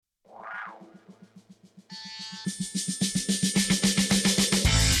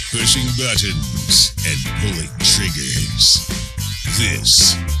pushing buttons and pulling triggers.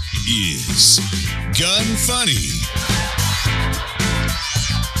 This is Gun Funny.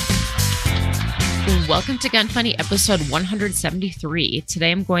 Welcome to Gun Funny, episode 173.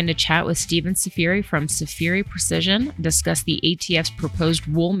 Today I'm going to chat with Steven Safiri from Safiri Precision, discuss the ATF's proposed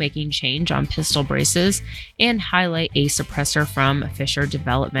rule-making change on pistol braces, and highlight a suppressor from Fisher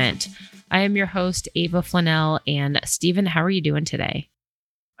Development. I am your host, Ava Flanell, and Steven, how are you doing today?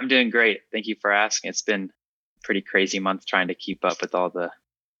 I'm doing great. Thank you for asking. It's been a pretty crazy month trying to keep up with all the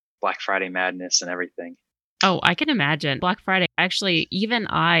Black Friday madness and everything. Oh, I can imagine. Black Friday, actually, even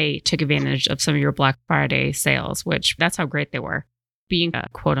I took advantage of some of your Black Friday sales, which that's how great they were. Being a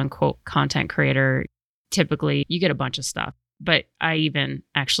quote unquote content creator, typically you get a bunch of stuff, but I even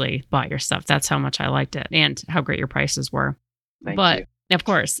actually bought your stuff. That's how much I liked it and how great your prices were. Thank you. Of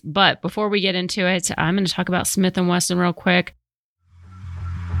course, but before we get into it, I'm going to talk about Smith & Wesson real quick.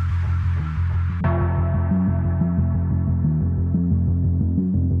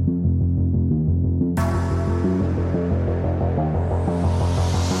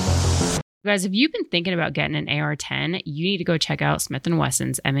 Guys, if you've been thinking about getting an AR-10, you need to go check out Smith &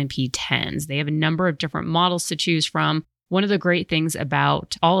 Wesson's M&P 10s. They have a number of different models to choose from. One of the great things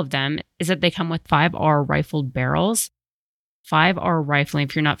about all of them is that they come with 5R rifled barrels. 5R rifling,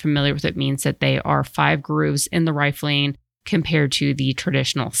 if you're not familiar with it, means that they are 5 grooves in the rifling compared to the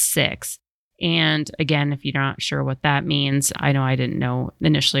traditional 6. And again, if you're not sure what that means, I know I didn't know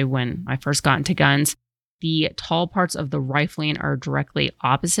initially when I first got into guns. The tall parts of the rifling are directly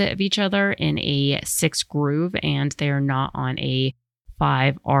opposite of each other in a 6 groove, and they are not on a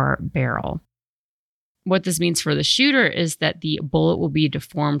 5R barrel. What this means for the shooter is that the bullet will be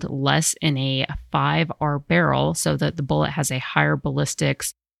deformed less in a 5R barrel, so that the bullet has a higher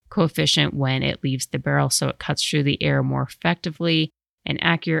ballistics coefficient when it leaves the barrel, so it cuts through the air more effectively and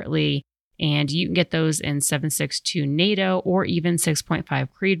accurately. And you can get those in 7.62 NATO or even 6.5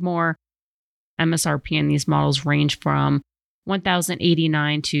 Creedmoor. MSRP in these models range from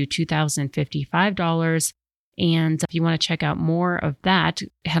 $1,089 to $2,055. And if you want to check out more of that,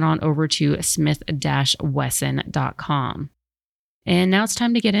 head on over to smith-wesson.com. And now it's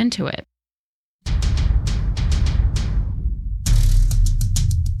time to get into it.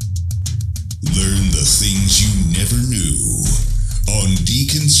 Learn the things you never knew on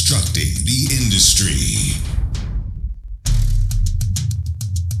Deconstructing the Industry.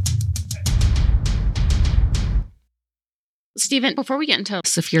 Steven, before we get into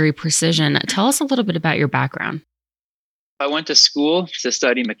Safiri Precision, tell us a little bit about your background. I went to school to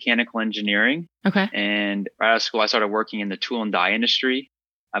study mechanical engineering. Okay. And right out of school, I started working in the tool and die industry.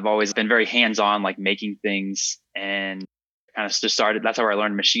 I've always been very hands-on, like making things, and kind of just started. That's how I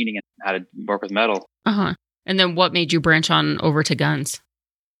learned machining and how to work with metal. Uh-huh. And then what made you branch on over to guns?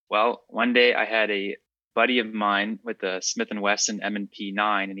 Well, one day I had a buddy of mine with the Smith & Wesson M&P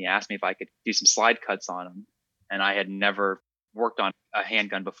 9, and he asked me if I could do some slide cuts on them. And I had never worked on a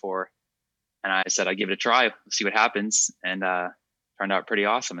handgun before. And I said, I'd give it a try, see what happens. And turned out pretty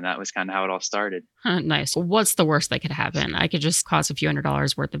awesome. And that was kind of how it all started. Nice. What's the worst that could happen? I could just cause a few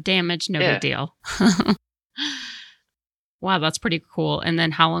 $100s worth of damage. No big deal. Wow, that's pretty cool. And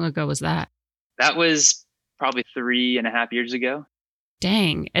then how long ago was that? That was probably 3.5 years ago.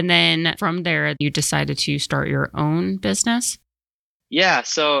 Dang. And then from there, you decided to start your own business? Yeah.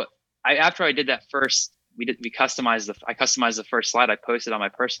 So after I did that first, I customized the first slide. I posted on my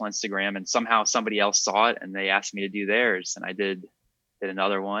personal Instagram, and somehow somebody else saw it and they asked me to do theirs. And I did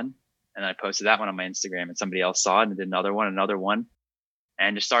another one, and I posted that one on my Instagram, and somebody else saw it and did another one,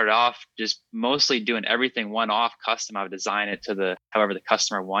 and just started off just mostly doing everything one-off custom. I would design it to however the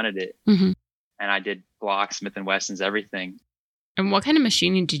customer wanted it. Mm-hmm. And I did Glock, Smith & Wesson's, everything. And what kind of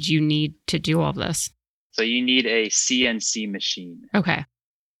machining did you need to do all this? So you need a CNC machine. Okay.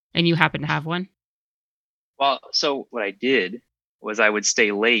 And you happen to have one? Well, so what I did was I would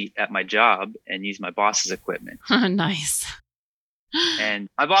stay late at my job and use my boss's equipment. Nice. And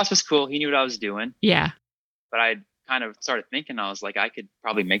my boss was cool. He knew what I was doing. Yeah. But I kind of started thinking, I was like, I could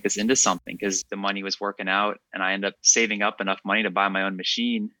probably make this into something because the money was working out, and I ended up saving up enough money to buy my own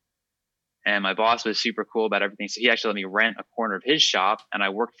machine. And my boss was super cool about everything. So he actually let me rent a corner of his shop, and I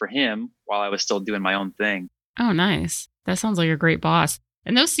worked for him while I was still doing my own thing. Oh, nice. That sounds like a great boss.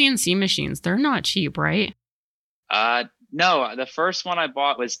 And those CNC machines, they're not cheap, right? No, the first one I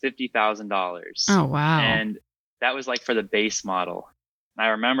bought was $50,000. Oh, wow. And that was like for the base model. And I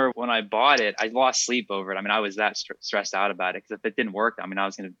remember when I bought it, I lost sleep over it. I mean, I was that stressed out about it because if it didn't work, I mean,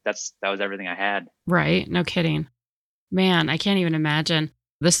 that was everything I had. Right. No kidding. Man, I can't even imagine.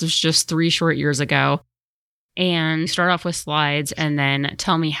 This was just 3 short years ago. And start off with slides and then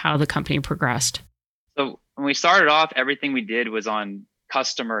tell me how the company progressed. So when we started off, everything we did was on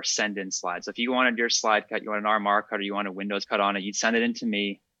customer send-in slides. So if you wanted your slide cut, you want an RMR cut, or you want a Windows cut on it, you'd send it in to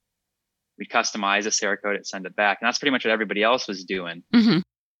me. We'd customize a Cerakote it, send it back. And that's pretty much what everybody else was doing. Mm-hmm.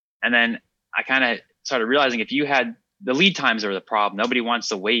 And then I kind of started realizing if you had the lead times are the problem. Nobody wants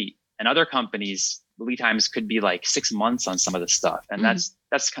to wait. And other companies, the lead times could be like 6 months on some of the stuff. And that's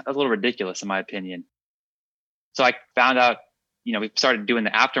a little ridiculous in my opinion. So I found out, we started doing the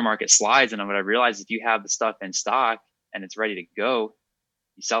aftermarket slides. And what I realized, if you have the stuff in stock and it's ready to go,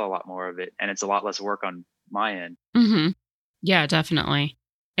 you sell a lot more of it. And it's a lot less work on my end. Mm-hmm. Yeah, definitely.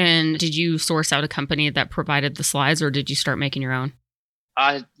 And did you source out a company that provided the slides, or did you start making your own?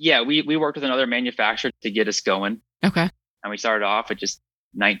 Yeah, we worked with another manufacturer to get us going. Okay. And we started off with just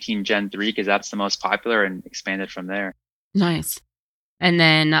 19 Gen 3 because that's the most popular, and expanded from there. Nice. And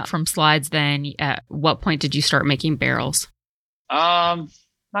then from slides, then at what point did you start making barrels?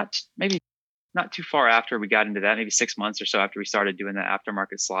 Not too far after we got into that, maybe 6 months or so after we started doing the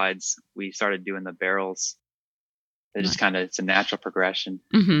aftermarket slides, we started doing the barrels. It just it's a natural progression.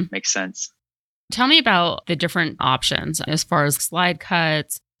 Mm-hmm. Makes sense. Tell me about the different options as far as slide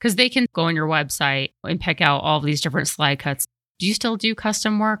cuts, because they can go on your website and pick out all of these different slide cuts. Do you still do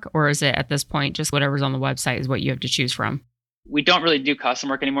custom work, or is it at this point just whatever's on the website is what you have to choose from? We don't really do custom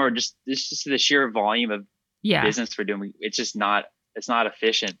work anymore. It's just the sheer volume of business we're doing. It's not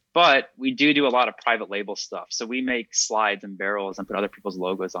efficient, but we do a lot of private label stuff. So we make slides and barrels and put other people's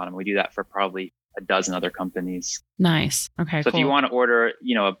logos on them. We do that for probably a dozen other companies. Nice. Okay. So cool. If you want to order,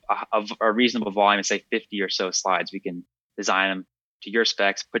 a reasonable volume, say 50 or so slides, we can design them to your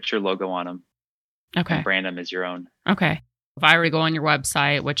specs, put your logo on them, okay, and brand them as your own. Okay. If I were to go on your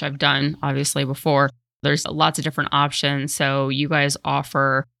website, which I've done obviously before, there's lots of different options. So you guys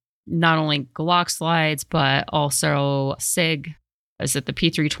offer not only Glock slides, but also SIG. Is it the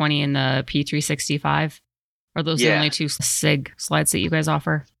P320 and the P365? Are those the only two SIG slides that you guys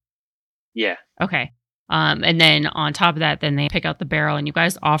offer? Yeah. Okay. And then on top of that, then they pick out the barrel, and you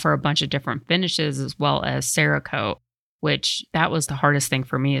guys offer a bunch of different finishes as well as Cerakote, which that was the hardest thing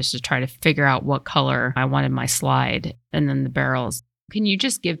for me, is to try to figure out what color I wanted my slide and then the barrels. Can you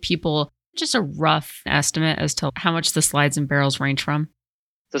just give people just a rough estimate as to how much the slides and barrels range from?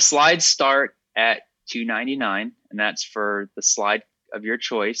 The slides start at $299, and that's for the slide of your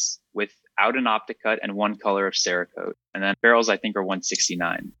choice without an optic cut and one color of Cerakote. And then barrels, I think, are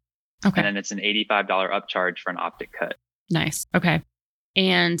 $169. Okay. And then it's an $85 upcharge for an optic cut. Nice. Okay.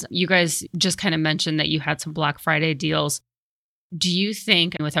 And you guys just kind of mentioned that you had some Black Friday deals. Do you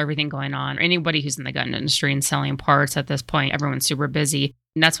think, with everything going on, anybody who's in the gun industry and selling parts at this point, everyone's super busy.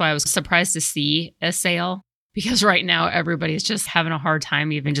 And that's why I was surprised to see a sale, because right now everybody's just having a hard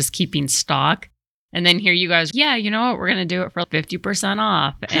time even just keeping stock. And then here you guys, you know what, we're going to do it for 50%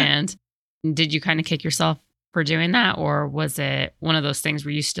 off. And did you kind of kick yourself for doing that? Or was it one of those things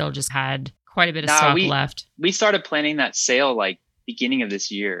where you still just had quite a bit of stock left? We started planning that sale like beginning of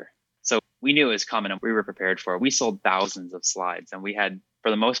this year. So we knew it was coming and we were prepared for it. We sold thousands of slides, and we had,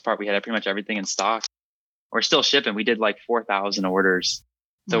 for the most part, we had pretty much everything in stock. We're still shipping. We did like 4,000 orders.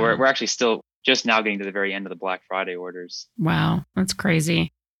 So we're actually still just now getting to the very end of the Black Friday orders. Wow. That's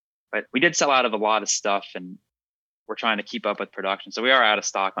crazy. But we did sell out of a lot of stuff, and we're trying to keep up with production. So we are out of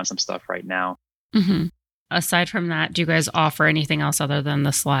stock on some stuff right now. Mm-hmm. Aside from that, do you guys offer anything else other than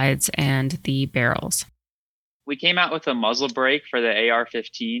the slides and the barrels? We came out with a muzzle brake for the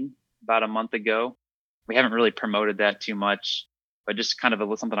AR-15 about a month ago. We haven't really promoted that too much, but just kind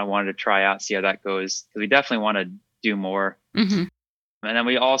of something I wanted to try out, see how that goes, because we definitely want to do more. Mm-hmm. And then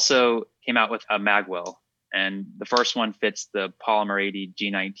we also came out with a magwell, and the first one fits the Polymer 80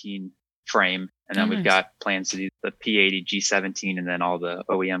 G19 frame. And then we've got plans to do the P80 G17 and then all the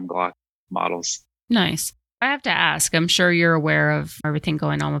OEM Glock models. Nice. I have to ask, I'm sure you're aware of everything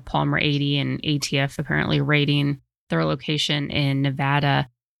going on with Polymer 80 and ATF apparently raiding their location in Nevada.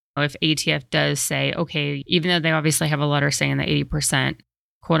 If ATF does say, okay, even though they obviously have a letter saying that 80%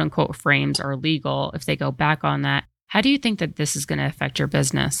 quote unquote frames are legal, if they go back on that, how do you think that this is going to affect your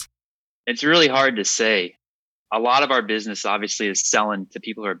business? It's really hard to say. A lot of our business obviously is selling to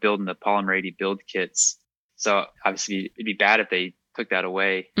people who are building the Polymer 80 build kits. So obviously it'd be bad if they took that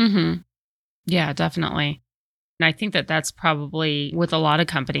away. Mm-hmm. Yeah, definitely. And I think that that's probably with a lot of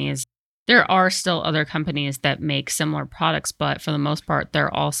companies. There are still other companies that make similar products, but for the most part,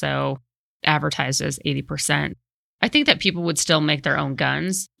 they're also advertised as 80%. I think that people would still make their own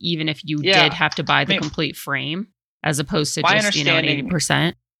guns, even if you did have to buy the complete frame, as opposed to just,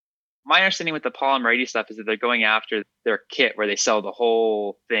 80%. My understanding with the Polymer 80 stuff is that they're going after their kit where they sell the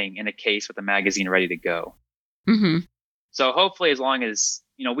whole thing in a case with a magazine ready to go. Mm-hmm. So hopefully, as long as,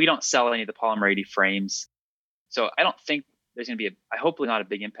 we don't sell any of the Polymer 80 frames. So I don't think there's going to be hopefully not a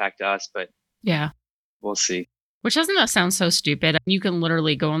big impact to us, but Yeah. we'll see. Which doesn't that sound so stupid? You can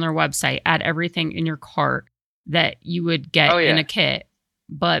literally go on their website, add everything in your cart that you would get in a kit.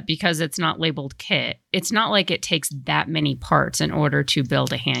 But because it's not labeled kit, it's not like it takes that many parts in order to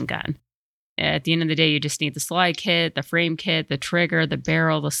build a handgun. At the end of the day, you just need the slide kit, the frame kit, the trigger, the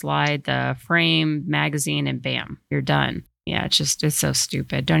barrel, the slide, the frame, magazine, and bam, you're done. Yeah, it's so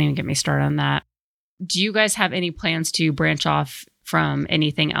stupid. Don't even get me started on that. Do you guys have any plans to branch off from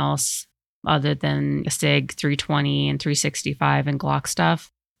anything else other than SIG 320 and 365 and Glock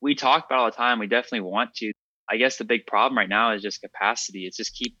stuff? We talk about it all the time. We definitely want to. I guess the big problem right now is just capacity. It's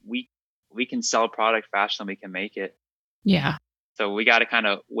just we can sell product faster than we can make it. Yeah. So we got to kind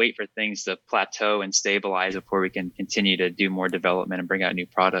of wait for things to plateau and stabilize before we can continue to do more development and bring out new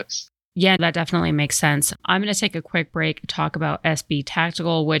products. Yeah, that definitely makes sense. I'm going to take a quick break to talk about SB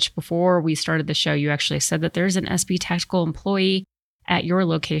Tactical, which before we started the show, you actually said that there's an SB Tactical employee at your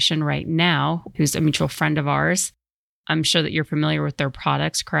location right now who's a mutual friend of ours. I'm sure that you're familiar with their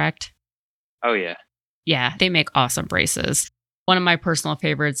products, correct? Oh, yeah. Yeah, they make awesome braces. One of my personal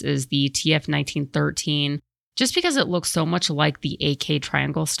favorites is the TF1913, just because it looks so much like the AK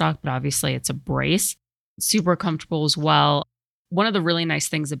triangle stock, but obviously it's a brace. Super comfortable as well. One of the really nice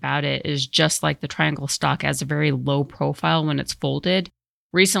things about it is just like the triangle stock has a very low profile when it's folded.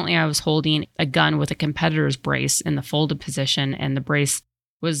 Recently, I was holding a gun with a competitor's brace in the folded position, and the brace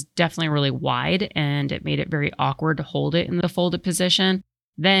was definitely really wide, and it made it very awkward to hold it in the folded position.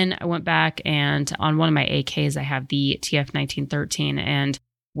 Then I went back, and on one of my AKs, I have the TF1913, and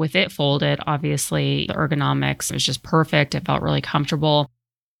with it folded, obviously, the ergonomics was just perfect. It felt really comfortable.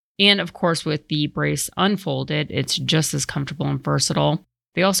 And of course, with the brace unfolded, it's just as comfortable and versatile.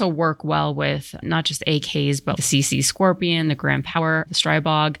 They also work well with not just AKs, but the CC Scorpion, the Grand Power, the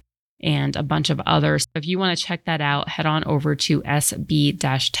Strybog, and a bunch of others. If you want to check that out, head on over to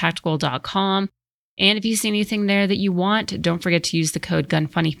sb-tactical.com. And if you see anything there that you want, don't forget to use the code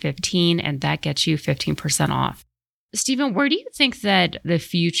GUNFUNNY15, and that gets you 15% off. Stephen, where do you think that the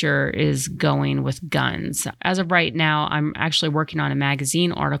future is going with guns? As of right now, I'm actually working on a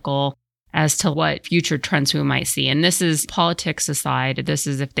magazine article as to what future trends we might see. And this is politics aside. This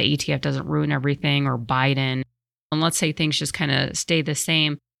is if the ATF doesn't ruin everything or Biden. And let's say things just kind of stay the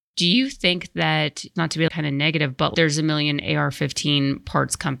same. Do you think that, not to be kind of negative, but there's a million AR-15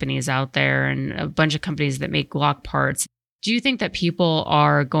 parts companies out there and a bunch of companies that make Glock parts. Do you think that people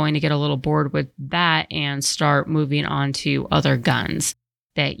are going to get a little bored with that and start moving on to other guns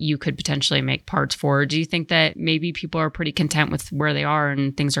that you could potentially make parts for? Or do you think that maybe people are pretty content with where they are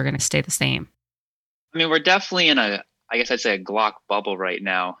and things are going to stay the same? I mean, we're definitely in I guess I'd say a Glock bubble right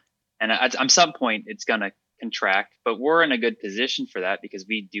now. And at some point, it's going to contract, but we're in a good position for that because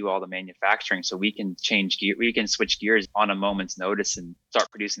we do all the manufacturing. So we can change gear, we can switch gears on a moment's notice and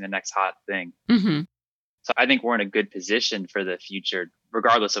start producing the next hot thing. Mm-hmm. So I think we're in a good position for the future,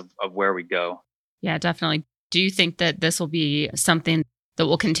 regardless of where we go. Yeah, definitely. Do you think that this will be something that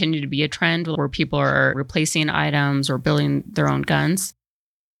will continue to be a trend where people are replacing items or building their own guns?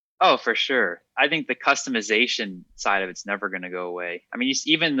 Oh, for sure. I think the customization side of it's never going to go away. I mean,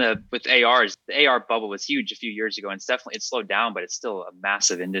 even with ARs, the AR bubble was huge a few years ago, and it's slowed down, but it's still a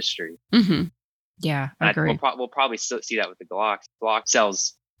massive industry. Mm-hmm. Yeah, I agree. We'll probably still see that with the Glock. Glock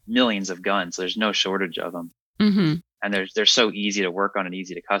sells millions of guns. So there's no shortage of them. Mm-hmm. And they're so easy to work on and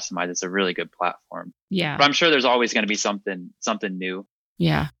easy to customize. It's a really good platform. Yeah. But I'm sure there's always going to be something new.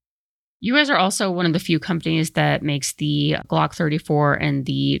 Yeah. You guys are also one of the few companies that makes the Glock 34 and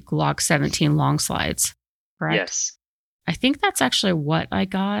the Glock 17 long slides, correct? Yes. I think that's actually what I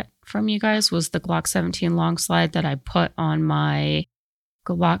got from you guys was the Glock 17 long slide that I put on my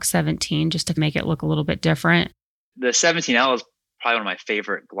Glock 17 just to make it look a little bit different. The 17L is probably one of my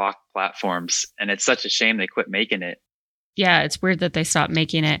favorite Glock platforms, and it's such a shame they quit making it. Yeah, it's weird that they stopped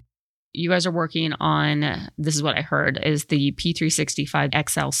making it. You guys are working on, this is what I heard, is the P365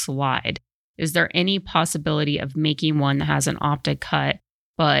 XL slide. Is there any possibility of making one that has an optic cut,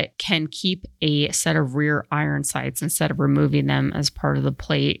 but can keep a set of rear iron sights instead of removing them as part of the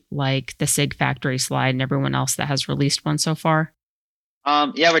plate, like the SIG factory slide and everyone else that has released one so far?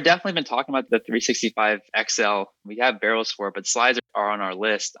 Yeah, we've definitely been talking about the 365 XL. We have barrels for it, but slides are on our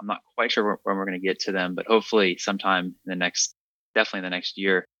list. I'm not quite sure when we're going to get to them, but hopefully sometime in definitely the next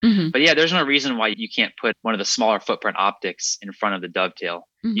year. Mm-hmm. But yeah, there's no reason why you can't put one of the smaller footprint optics in front of the dovetail.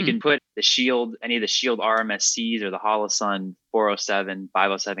 Mm-hmm. You can put the Shield, any of the Shield RMSCs or the Holosun 407,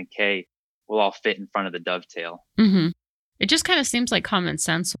 507K will all fit in front of the dovetail. Mm-hmm. It just kind of seems like common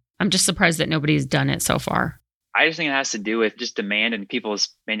sense. I'm just surprised that nobody's done it so far. I just think it has to do with just demand and people's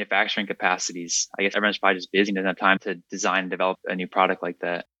manufacturing capacities. I guess everyone's probably just busy and doesn't have time to design and develop a new product like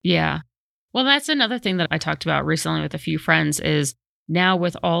that. Yeah. Well, that's another thing that I talked about recently with a few friends is now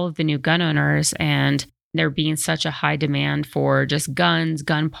with all of the new gun owners and there being such a high demand for just guns,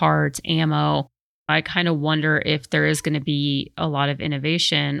 gun parts, ammo, I kind of wonder if there is going to be a lot of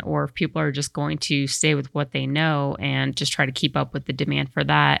innovation or if people are just going to stay with what they know and just try to keep up with the demand for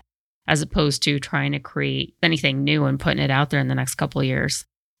that, as opposed to trying to create anything new and putting it out there in the next couple of years.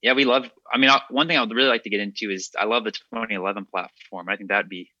 Yeah, one thing I would really like to get into is I love the 2011 platform. I think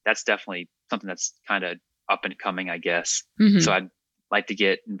that's definitely something that's kind of up and coming, I guess. Mm-hmm. So I'd like to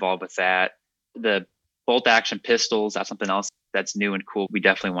get involved with that. The bolt action pistols, that's something else that's new and cool. We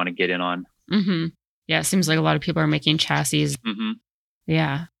definitely want to get in on. Mm-hmm. Yeah, it seems like a lot of people are making chassis. Mm-hmm.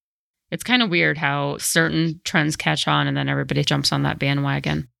 Yeah. It's kind of weird how certain trends catch on and then everybody jumps on that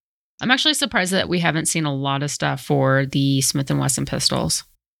bandwagon. I'm actually surprised that we haven't seen a lot of stuff for the Smith & Wesson pistols.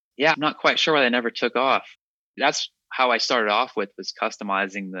 Yeah, I'm not quite sure why they never took off. That's how I started off was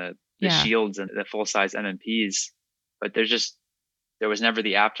customizing the shields and the full-size MMPs. But there was never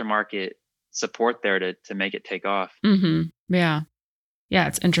the aftermarket support there to make it take off. Mm-hmm. Yeah. Yeah,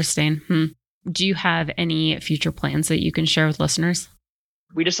 it's interesting. Do you have any future plans that you can share with listeners?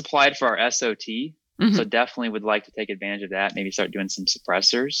 We just applied for our SOT. Mm-hmm. So definitely would like to take advantage of that. Maybe start doing some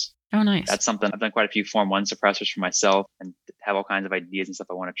suppressors. Oh, nice. That's something I've done quite a few Form 1 suppressors for myself and have all kinds of ideas and stuff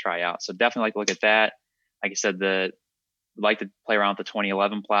I want to try out. So definitely like to look at that. Like I said, would like to play around with the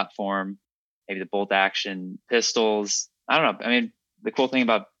 2011 platform, maybe the bolt action pistols. I don't know. I mean, the cool thing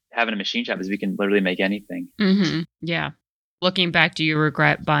about having a machine shop is we can literally make anything. Mm-hmm. Yeah. Looking back, do you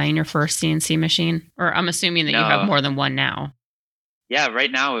regret buying your first CNC machine? Or I'm assuming that you have more than one now. Yeah,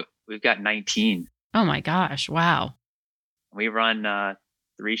 right now we've got 19. Oh my gosh. Wow. We run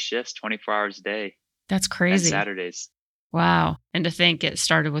 3 shifts, 24 hours a day. That's crazy. And Saturdays. Wow. And to think it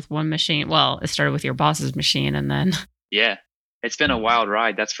started with one machine. Well, it started with your boss's machine and then. Yeah. It's been a wild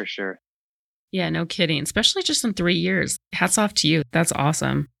ride, that's for sure. Yeah, no kidding. Especially just in 3 years. Hats off to you. That's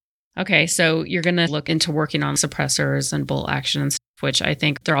awesome. Okay, so you're going to look into working on suppressors and bolt actions, which I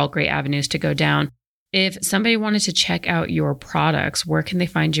think they're all great avenues to go down. If somebody wanted to check out your products, where can they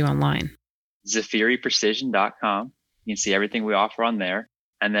find you online? ZafiriPrecision.com. You can see everything we offer on there.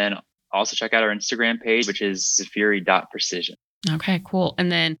 And then also check out our Instagram page, which is Zafiri.precision. Okay, cool. And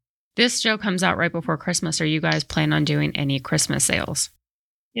then this show comes out right before Christmas. Are you guys planning on doing any Christmas sales?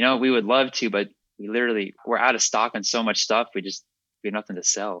 We would love to, but we're out of stock on so much stuff. We have nothing to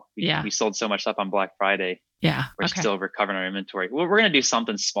sell. We sold so much stuff on Black Friday. Yeah. We're still recovering our inventory. We're going to do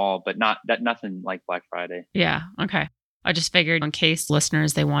something small, but nothing like Black Friday. Yeah. Okay. I just figured in case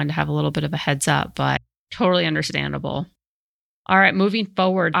listeners, they wanted to have a little bit of a heads up, but totally understandable. All right. Moving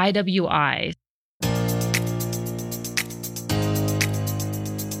forward, IWI.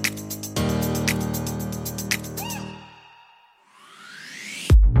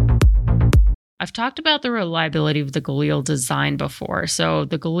 I've talked about the reliability of the Galil design before. So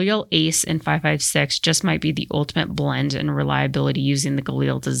the Galil Ace in 5.56 just might be the ultimate blend in reliability using the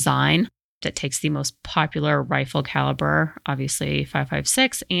Galil design that takes the most popular rifle caliber, obviously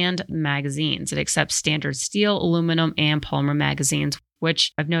 5.56, and magazines. It accepts standard steel, aluminum, and polymer magazines,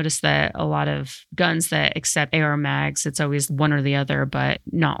 which I've noticed that a lot of guns that accept AR mags, it's always one or the other, but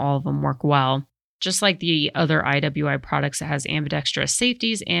not all of them work well. Just like the other IWI products, it has ambidextrous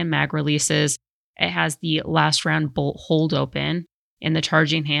safeties and mag releases. It has the last round bolt hold open, and the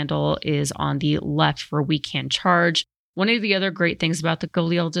charging handle is on the left for weak hand charge. One of the other great things about the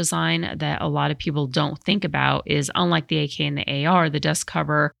Galil design that a lot of people don't think about is, unlike the AK and the AR, the dust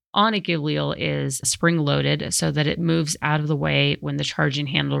cover on a Galil is spring loaded so that it moves out of the way when the charging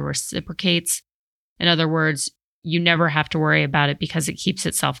handle reciprocates. In other words, you never have to worry about it because it keeps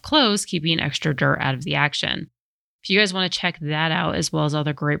itself closed, keeping extra dirt out of the action. If you guys want to check that out, as well as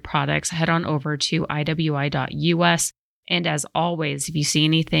other great products, head on over to iwi.us. And as always, if you see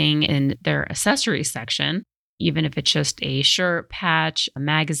anything in their accessories section, even if it's just a shirt, patch,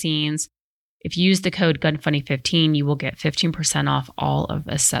 magazines, if you use the code GUNFUNNY15, you will get 15% off all of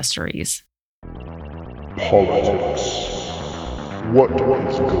accessories. Politics. What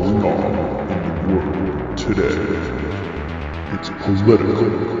is going on in the world today? It's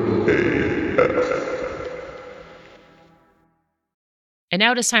political AF. And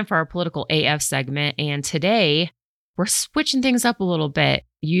now it is time for our political AF segment. And today we're switching things up a little bit.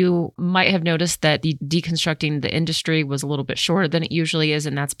 You might have noticed that the deconstructing the industry was a little bit shorter than it usually is.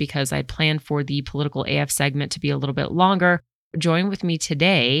 And that's because I planned for the political AF segment to be a little bit longer. Join with me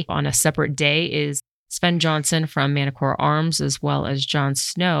today on a separate day is Sven Johnson from Manticore Arms, as well as John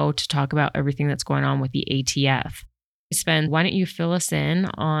Snow, to talk about everything that's going on with the ATF. Sven, why don't you fill us in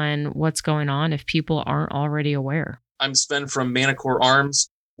on what's going on if people aren't already aware? I'm Sven from Manticore Arms.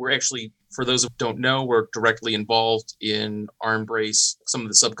 We're actually, for those who don't know, we're directly involved in arm brace, some of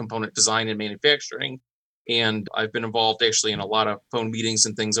the subcomponent design and manufacturing. And I've been involved actually in a lot of phone meetings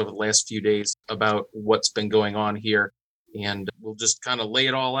and things over the last few days about what's been going on here. And we'll just kind of lay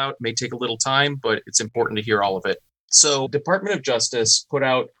it all out. It may take a little time, but it's important to hear all of it. So Department of Justice put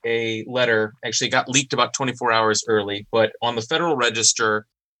out a letter, actually got leaked about 24 hours early, but on the Federal Register,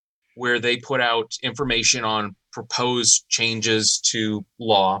 where they put out information on proposed changes to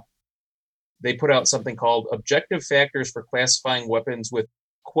law. They put out something called Objective Factors for Classifying Weapons with,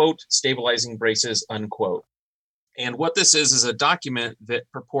 quote, stabilizing braces, unquote. And what this is a document that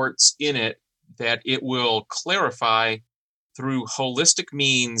purports in it that it will clarify through holistic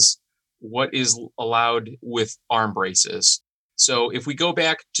means what is allowed with arm braces. So if we go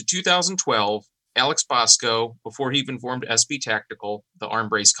back to 2012, Alex Bosco, before he even formed SB Tactical, the arm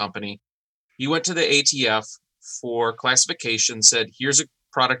brace company, he went to the ATF for classification, said, here's a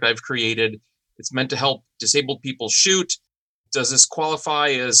product I've created. It's meant to help disabled people shoot. Does this qualify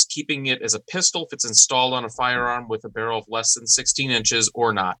as keeping it as a pistol if it's installed on a firearm with a barrel of less than 16 inches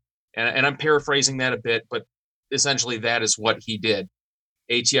or not? And I'm paraphrasing that a bit, but essentially that is what he did.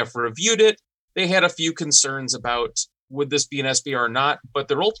 ATF reviewed it. They had a few concerns about would this be an SBR or not, but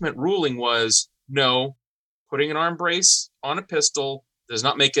their ultimate ruling was no, putting an arm brace on a pistol does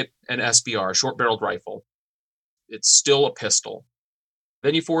not make it an SBR, a short-barreled rifle. It's still a pistol.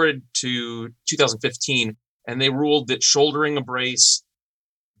 Then you forwarded to 2015, and they ruled that shouldering a brace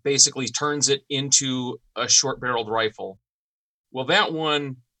basically turns it into a short-barreled rifle. Well, that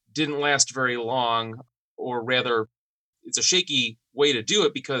one didn't last very long, or rather, it's a shaky way to do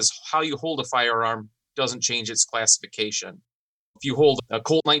it because how you hold a firearm doesn't change its classification. If you hold a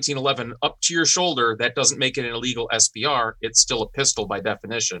Colt 1911 up to your shoulder, that doesn't make it an illegal SBR. It's still a pistol by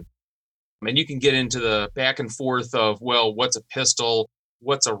definition. And you can get into the back and forth of, well, what's a pistol?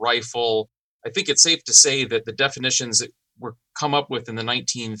 What's a rifle? I think it's safe to say that the definitions that were come up with in the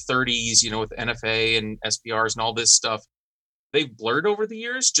 1930s, with NFA and SBRs and all this stuff, they've blurred over the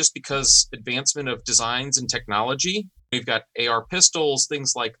years just because advancement of designs and technology. We've got AR pistols,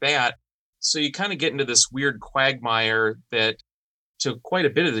 things like that. So you kind of get into this weird quagmire that to quite a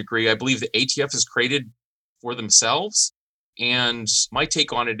bit of degree, I believe the ATF has created for themselves. And my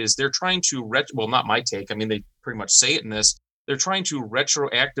take on it is they're trying to, well, not my take. I mean, they pretty much say it in this. They're trying to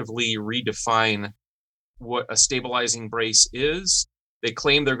retroactively redefine what a stabilizing brace is. They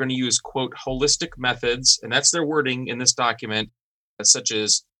claim they're going to use, quote, holistic methods, and that's their wording in this document, such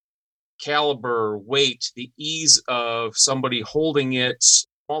as caliber, weight, the ease of somebody holding it,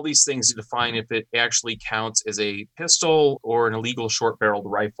 all these things to define if it actually counts as a pistol or an illegal short-barreled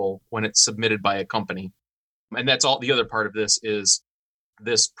rifle when it's submitted by a company. And that's all. The other part of this is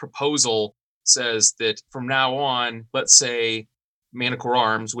this proposal says that from now on, let's say Manticore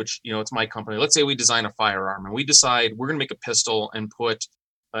Arms, which, it's my company. Let's say we design a firearm and we decide we're going to make a pistol and put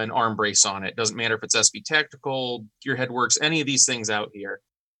an arm brace on it. Doesn't matter if it's SB Tactical, Gearhead Works, any of these things out here.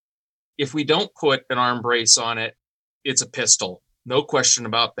 If we don't put an arm brace on it, it's a pistol. No question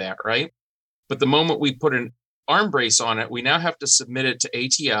about that, right? But the moment we put an arm brace on it, we now have to submit it to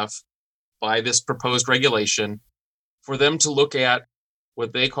ATF by this proposed regulation for them to look at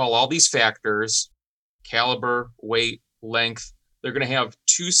what they call all these factors, caliber, weight, length. They're going to have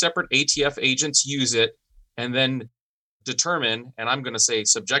two separate ATF agents use it and then determine, and I'm going to say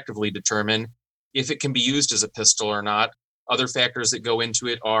subjectively determine, if it can be used as a pistol or not. Other factors that go into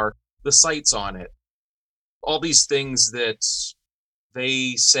it are the sights on it. All these things that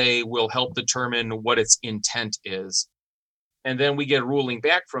they say will help determine what its intent is. And then we get a ruling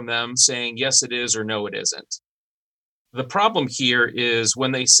back from them saying, yes, it is, or no, it isn't. The problem here is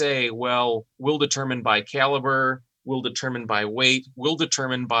when they say, well, we'll determine by caliber, we'll determine by weight, we'll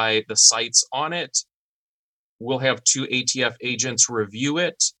determine by the sights on it, we'll have two ATF agents review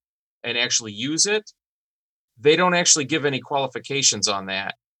it and actually use it. They don't actually give any qualifications on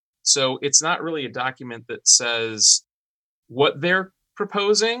that. So it's not really a document that says what they're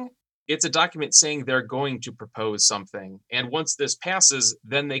proposing. It's a document saying they're going to propose something. And once this passes,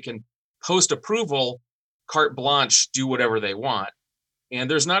 then they can post approval, carte blanche, do whatever they want. And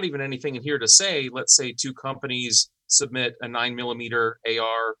there's not even anything in here to say, let's say two companies submit a 9mm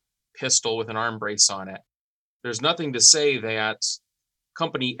AR pistol with an arm brace on it. There's nothing to say that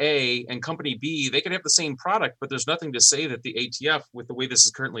company A and company B, they could have the same product, but there's nothing to say that the ATF, with the way this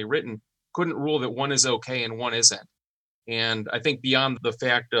is currently written, couldn't rule that one is okay and one isn't. And I think beyond the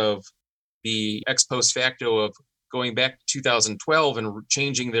fact of the ex post facto of going back to 2012 and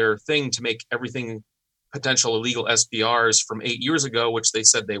changing their thing to make everything potential illegal SBRs from 8 years ago, which they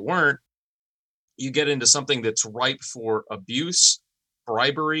said they weren't, you get into something that's ripe for abuse,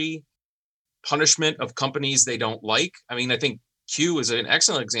 bribery, punishment of companies they don't like. I mean, I think Q is an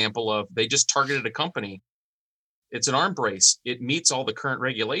excellent example of they just targeted a company. It's an arm brace. It meets all the current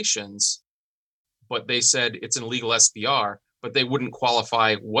regulations, but they said it's an illegal SBR, but they wouldn't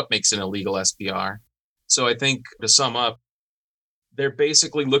qualify what makes an illegal SBR. So I think to sum up, they're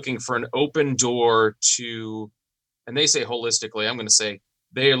basically looking for an open door to, and they say holistically, I'm going to say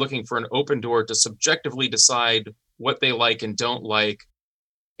they are looking for an open door to subjectively decide what they like and don't like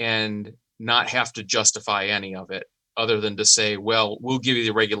and not have to justify any of it other than to say, well, we'll give you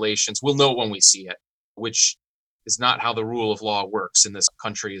the regulations. We'll know it when we see it, which is not how the rule of law works in this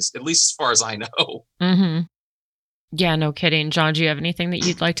country, at least as far as I know. Mm-hmm. Yeah, no kidding. John, do you have anything that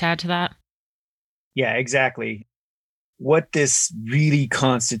you'd like to add to that? Yeah, exactly. What this really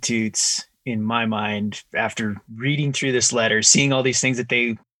constitutes, in my mind, after reading through this letter, seeing all these things that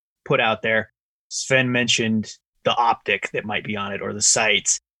they put out there, Sven mentioned the optic that might be on it or the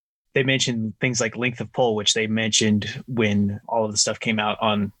sights. They mentioned things like length of pull, which they mentioned when all of the stuff came out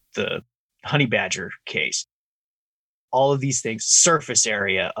on the honey badger case. All of these things, surface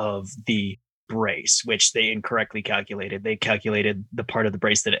area of the brace, which they incorrectly calculated. They calculated the part of the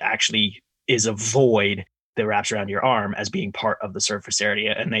brace that actually is a void that wraps around your arm as being part of the surface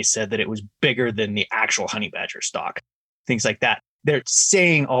area. And they said that it was bigger than the actual honey badger stock, things like that. They're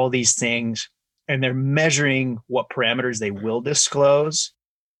saying all these things and they're measuring what parameters they will disclose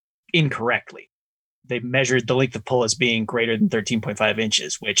incorrectly. They measured the length of pull as being greater than 13.5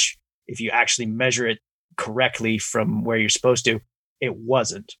 inches, which if you actually measure it correctly from where you're supposed to, it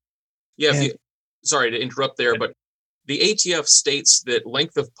wasn't. Yeah, sorry to interrupt there, but the ATF states that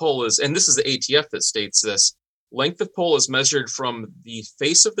length of pull is, and this is the ATF that states this, length of pull is measured from the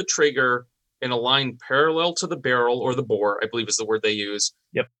face of the trigger in a line parallel to the barrel or the bore, I believe is the word they use,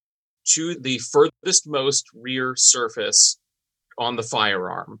 Yep, to the furthest most rear surface on the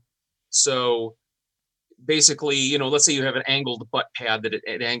firearm. So basically, let's say you have an angled butt pad that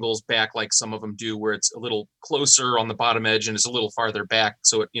it angles back like some of them do, where it's a little closer on the bottom edge and it's a little farther back,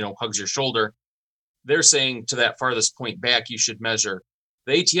 so it, hugs your shoulder. They're saying to that farthest point back, you should measure.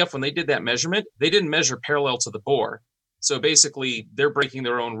 The ATF, when they did that measurement, they didn't measure parallel to the bore. So basically, they're breaking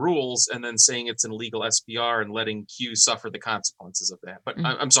their own rules and then saying it's an illegal SBR and letting Q suffer the consequences of that. But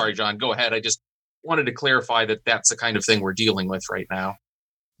I'm sorry, John, go ahead. I just wanted to clarify that that's the kind of thing we're dealing with right now.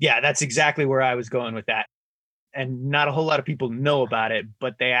 Yeah, that's exactly where I was going with that. And not a whole lot of people know about it,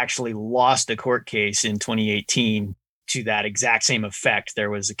 but they actually lost a court case in 2018 to that exact same effect. There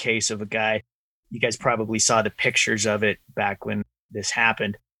was a case of a guy, you guys probably saw the pictures of it back when this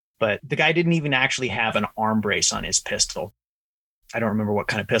happened, but the guy didn't even actually have an arm brace on his pistol. I don't remember what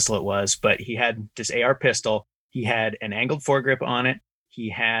kind of pistol it was, but he had this AR pistol. He had an angled foregrip on it.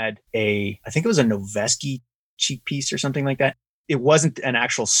 He had I think it was a Noveske cheek piece or something like that. It wasn't an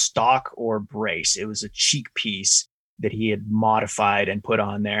actual stock or brace. It was a cheek piece that he had modified and put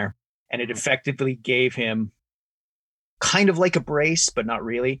on there. And it effectively gave him kind of like a brace, but not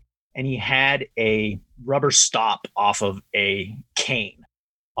really. And he had a rubber stop off of a cane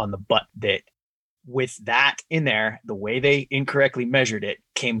on the butt that, with that in there, the way they incorrectly measured it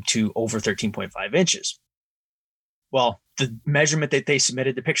came to over 13.5 inches. Well, the measurement that they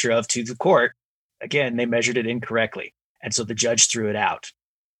submitted the picture of to the court, again, they measured it incorrectly. And so the judge threw it out.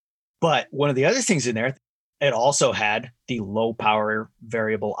 But one of the other things in there, it also had the low power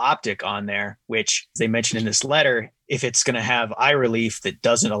variable optic on there, which they mentioned in this letter, if it's going to have eye relief that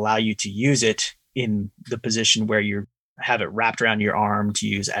doesn't allow you to use it in the position where you have it wrapped around your arm to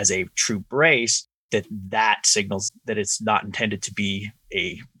use as a true brace, that signals that it's not intended to be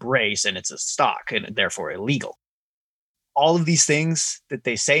a brace and it's a stock and therefore illegal. All of these things that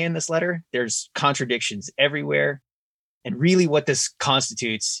they say in this letter, there's contradictions everywhere. And really what this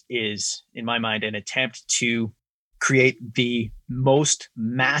constitutes is, in my mind, an attempt to create the most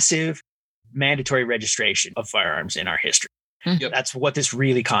massive mandatory registration of firearms in our history. Yep. That's what this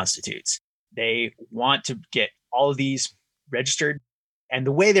really constitutes. They want to get all of these registered. And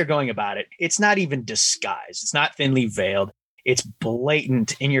the way they're going about it, it's not even disguised. It's not thinly veiled. It's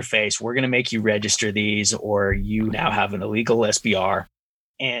blatant in your face. We're going to make you register these, or you now have an illegal SBR.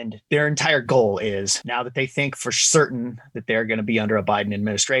 And their entire goal is, now that they think for certain that they're going to be under a Biden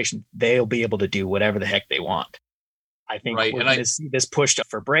administration, they'll be able to do whatever the heck they want. I think we're going to see this pushed up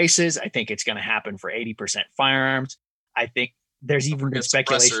for braces. I think it's going to happen for 80% firearms. I think there's even been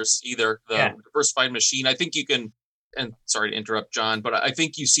speculation. Either the diversified machine. I think you can, and sorry to interrupt, John, but I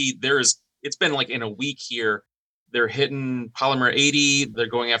think you see there is it's been like in a week here, they're hitting polymer 80. They're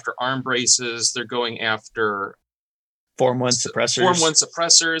going after arm braces. They're going after Form 1 suppressors. Form 1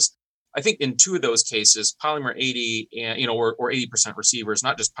 suppressors. I think in 2 of those cases, polymer 80 and, or 80% receivers,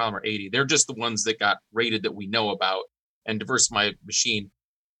 not just polymer 80. They're just the ones that got rated that we know about, and Diversify Machine.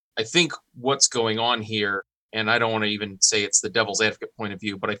 I think what's going on here, and I don't want to even say it's the devil's advocate point of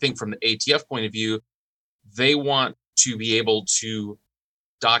view, but I think from the ATF point of view, they want to be able to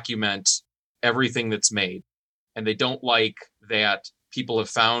document everything that's made. And they don't like that people have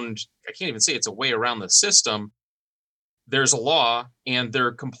found, I can't even say it's a way around the system. There's a law and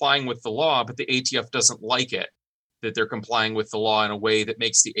they're complying with the law, but the ATF doesn't like it, that they're complying with the law in a way that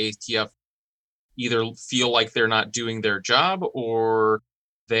makes the ATF either feel like they're not doing their job or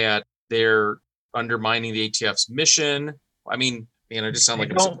that they're undermining the ATF's mission. I mean, man, I just sound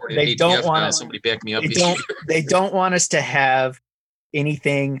like I'm supporting the ATF. Don't want somebody back me up. They don't want us to have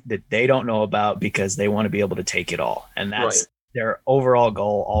anything that they don't know about because they want to be able to take it all. And that's their overall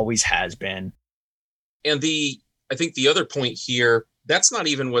goal, always has been. And I think the other point here, that's not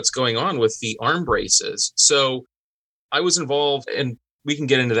even what's going on with the arm braces. So I was involved, and we can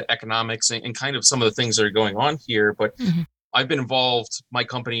get into the economics and kind of some of the things that are going on here, but I've been involved. My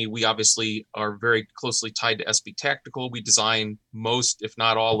company, we obviously are very closely tied to SB Tactical. We design most, if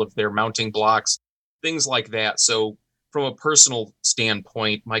not all, of their mounting blocks, things like that. So from a personal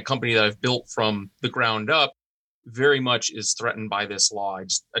standpoint, my company that I've built from the ground up very much is threatened by this law.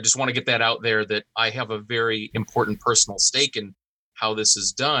 I just want to get that out there, that I have a very important personal stake in how this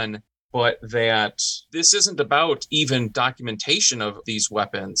is done, but that this isn't about even documentation of these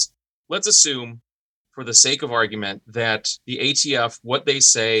weapons. Let's assume, for the sake of argument, that the ATF, what they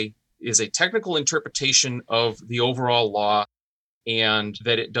say is a technical interpretation of the overall law and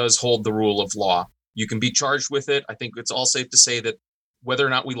that it does hold the rule of law. You can be charged with it. I think it's all safe to say that whether or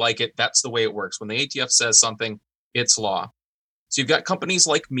not we like it, that's the way it works. When the ATF says something, it's law. So you've got companies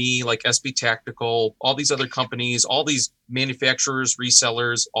like me, like SB Tactical, all these other companies, all these manufacturers,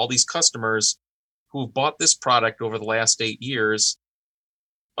 resellers, all these customers who have bought this product over the last 8 years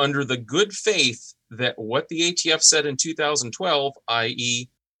under the good faith that what the ATF said in 2012, i.e.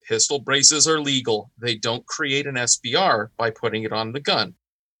 pistol braces are legal. They don't create an SBR by putting it on the gun.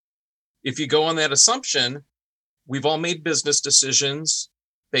 If you go on that assumption, we've all made business decisions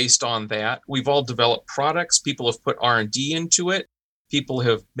based on that. We've all developed products. People have put R&D into it. People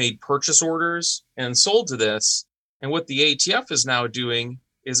have made purchase orders and sold to this. And what the ATF is now doing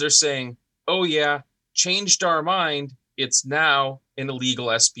is they're saying, oh yeah, changed our mind. It's now an illegal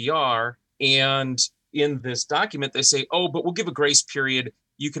SBR. And in this document, they say, oh, but we'll give a grace period.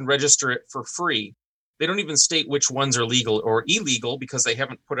 You can register it for free. They don't even state which ones are legal or illegal because they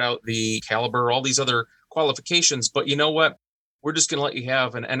haven't put out the caliber, all these other qualifications. But you know what? We're just going to let you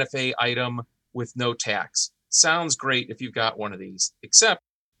have an NFA item with no tax. Sounds great if you've got one of these, except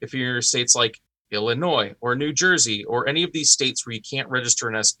if you're in states like Illinois or New Jersey or any of these states where you can't register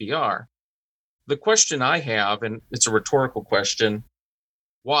an SBR. The question I have, and it's a rhetorical question,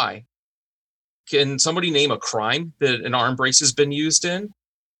 why? Can somebody name a crime that an arm brace has been used in?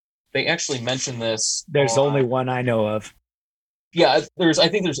 They actually mention this. There's only one I know of. Yeah, I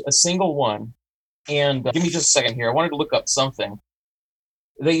think there's a single one. And give me just a second here. I wanted to look up something.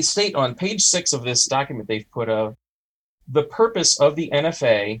 They state on page 6 of this document they've put up, the purpose of the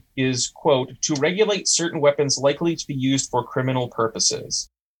NFA is, quote, to regulate certain weapons likely to be used for criminal purposes.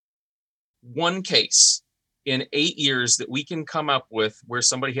 One case in 8 years that we can come up with where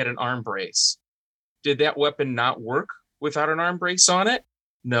somebody had an arm brace. Did that weapon not work without an arm brace on it?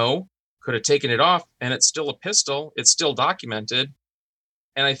 No. Could have taken it off, and it's still a pistol. It's still documented.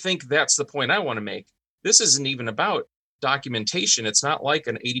 And I think that's the point I want to make. This isn't even about documentation. It's not like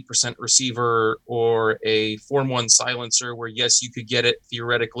an 80% receiver or a Form 1 silencer where, yes, you could get it.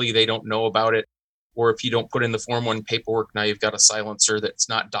 Theoretically, they don't know about it. Or if you don't put in the Form 1 paperwork, now you've got a silencer that's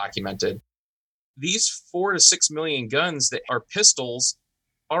not documented. These 4 to 6 million guns that are pistols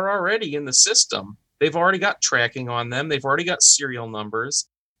are already in the system. They've already got tracking on them. They've already got serial numbers.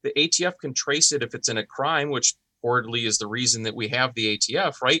 The ATF can trace it if it's in a crime, which reportedly is the reason that we have the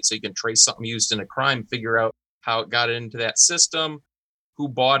ATF, right? So you can trace something used in a crime, figure out how it got into that system, who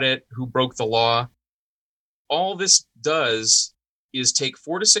bought it, who broke the law. All this does is take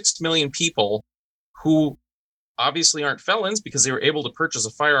 4 to 6 million people who obviously aren't felons because they were able to purchase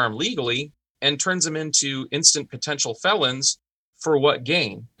a firearm legally and turns them into instant potential felons for what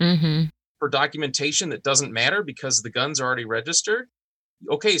gain? Mm-hmm. For documentation that doesn't matter because the guns are already registered.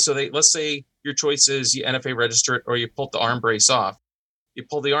 Okay, so let's say your choice is you NFA register it or you pull the arm brace off. You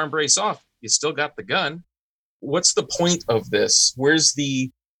pull the arm brace off, you still got the gun. What's the point of this? Where's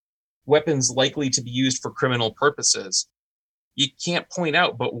the weapons likely to be used for criminal purposes. You can't point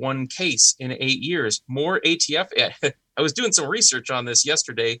out but one case in 8 years. More ATF. I was doing some research on this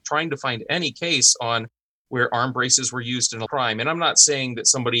yesterday, trying to find any case on where arm braces were used in a crime. And I'm not saying that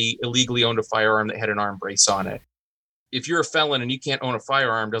somebody illegally owned a firearm that had an arm brace on it. If you're a felon and you can't own a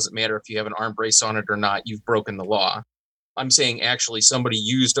firearm, doesn't matter if you have an arm brace on it or not, you've broken the law. I'm saying actually somebody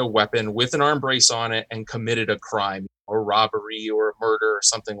used a weapon with an arm brace on it and committed a crime or robbery or murder or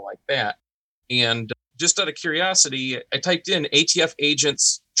something like that. And just out of curiosity, I typed in ATF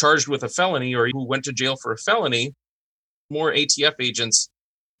agents charged with a felony or who went to jail for a felony. More ATF agents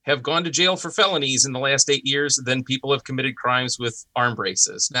have gone to jail for felonies in the last 8 years than people have committed crimes with arm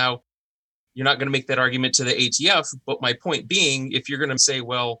braces. Now, you're not going to make that argument to the ATF, but my point being, if you're going to say,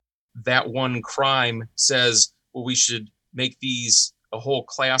 well, that one crime says, well, we should make these a whole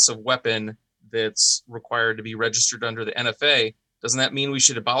class of weapon that's required to be registered under the NFA, doesn't that mean we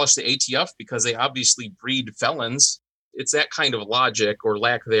should abolish the ATF because they obviously breed felons? It's that kind of logic or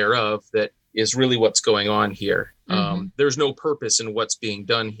lack thereof that is really what's going on here. There's no purpose in what's being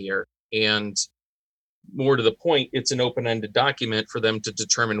done here. And more to the point, it's an open-ended document for them to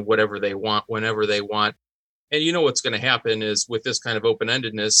determine whatever they want, whenever they want. And you know what's going to happen is with this kind of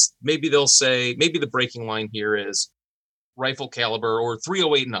open-endedness, maybe they'll say, maybe the breaking line here is rifle caliber or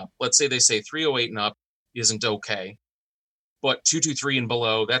 308 and up. Let's say they say 308 and up isn't okay, but 223 and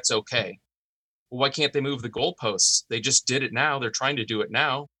below, that's okay. Well, why can't they move the goalposts? They just did it now. They're trying to do it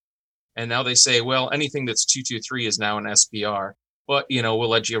now. And now they say, well, anything that's 223 is now an SBR, but, we'll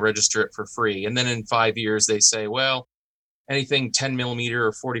let you register it for free. And then in 5 years, they say, well, anything 10 millimeter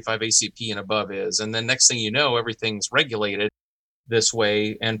or 45 ACP and above is. And then next thing you know, everything's regulated this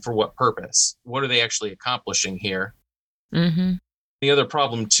way. And for what purpose? What are they actually accomplishing here? Mm-hmm. The other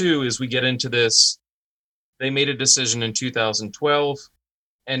problem, too, is we get into this. They made a decision in 2012.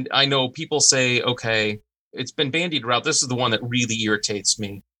 And I know people say, okay, it's been bandied around. This is the one that really irritates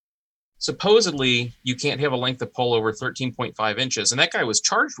me. Supposedly, you can't have a length of pole over 13.5 inches. And that guy was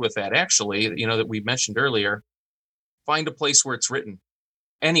charged with that, actually, that we mentioned earlier. Find a place where it's written.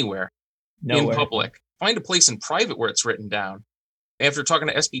 Anywhere. Nowhere. In public. Find a place in private where it's written down. After talking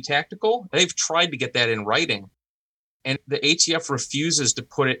to SB Tactical, they've tried to get that in writing. And the ATF refuses to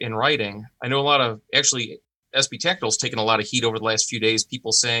put it in writing. I know SB Tactical's taken a lot of heat over the last few days.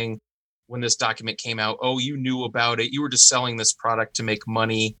 People saying when this document came out, oh, you knew about it. You were just selling this product to make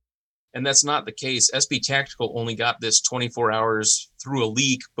money. And that's not the case. SB Tactical only got this 24 hours through a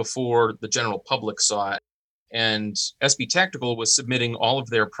leak before the general public saw it. And SB Tactical was submitting all of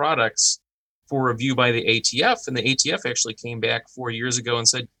their products for review by the ATF. And the ATF actually came back 4 years ago and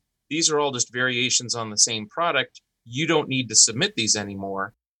said, these are all just variations on the same product. You don't need to submit these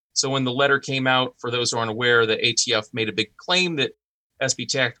anymore. So when the letter came out, for those who aren't aware, the ATF made a big claim that SB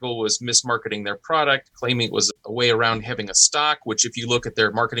Tactical was mismarketing their product, claiming it was a way around having a stock, which if you look at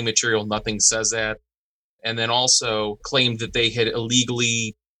their marketing material, nothing says that. And then also claimed that they had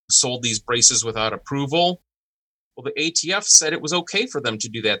illegally sold these braces without approval. Well, the ATF said it was okay for them to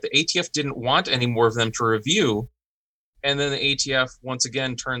do that. The ATF didn't want any more of them to review. And then the ATF once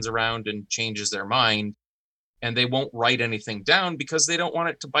again turns around and changes their mind. And they won't write anything down because they don't want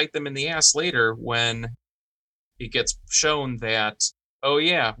it to bite them in the ass later when it gets shown that, oh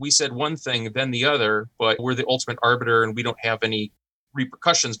yeah, we said one thing, then the other, but we're the ultimate arbiter and we don't have any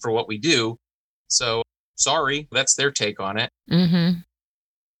repercussions for what we do. So sorry, that's their take on it. Mm-hmm.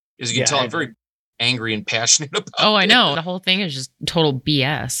 As you can tell, I'm very angry and passionate about it. Oh, I know. The whole thing is just total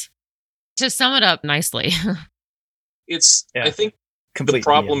BS. To sum it up nicely. I think the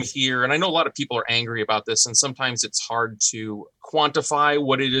problem here, and I know a lot of people are angry about this, and sometimes it's hard to quantify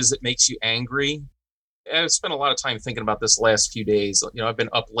what it is that makes you angry. I've spent a lot of time thinking about this the last few days. I've been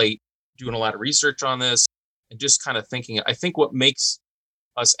up late doing a lot of research on this and just kind of thinking. I think what makes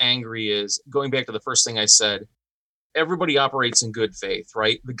us angry is, going back to the first thing I said, everybody operates in good faith,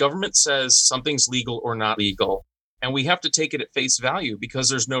 right? The government says something's legal or not legal, and we have to take it at face value because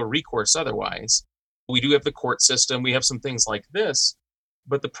there's no recourse otherwise. We do have the court system. We have some things like this.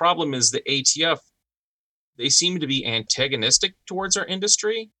 But the problem is the ATF, they seem to be antagonistic towards our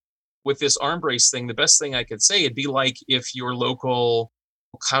industry. With this arm brace thing, the best thing I could say, it'd be like if your local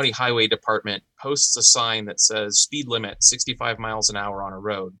county highway department posts a sign that says speed limit 65 miles an hour on a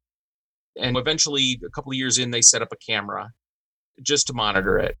road. And eventually, a couple of years in, they set up a camera just to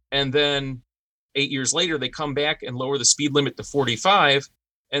monitor it. And then 8 years later, they come back and lower the speed limit to 45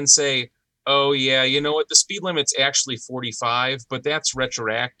 and say, oh, yeah, you know what? The speed limit's actually 45, but that's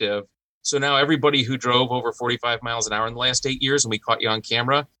retroactive. So now everybody who drove over 45 miles an hour in the last 8 years, and we caught you on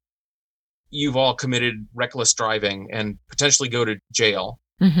camera, you've all committed reckless driving and potentially go to jail.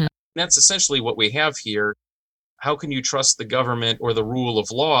 Mm-hmm. That's essentially what we have here. How can you trust the government or the rule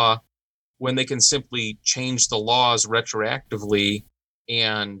of law when they can simply change the laws retroactively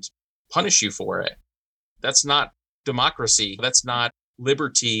and punish you for it? That's not democracy. That's not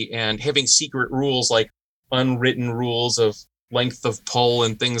liberty. And having secret rules like unwritten rules of length of pull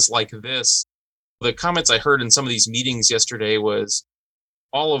and things like this. The comments I heard in some of these meetings yesterday was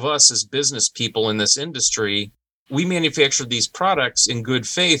all of us as business people in this industry, we manufactured these products in good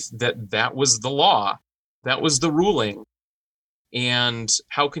faith that was the law. That was the ruling. And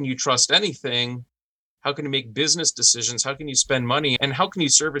how can you trust anything? How can you make business decisions? How can you spend money? And how can you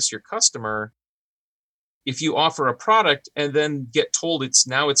service your customer if you offer a product and then get told it's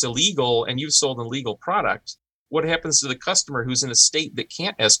illegal and you've sold an illegal product? What happens to the customer who's in a state that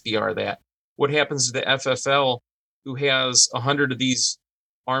can't SBR that? What happens to the FFL who has 100 of these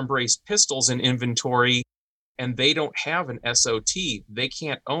arm-braced pistols in inventory and they don't have an SOT? They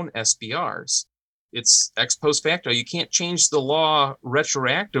can't own SBRs. It's ex post facto. You can't change the law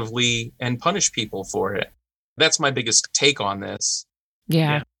retroactively and punish people for it. That's my biggest take on this.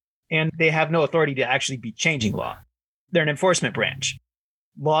 Yeah. And they have no authority to actually be changing law. They're an enforcement branch.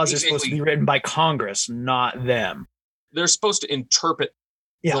 Laws are supposed to be written by Congress, not them. They're supposed to interpret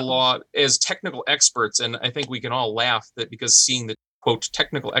the law as technical experts. And I think we can all laugh that because seeing the, quote,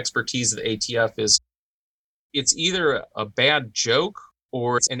 technical expertise of the ATF it's either a bad joke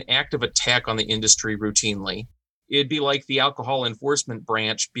or it's an active attack on the industry routinely. It'd be like the alcohol enforcement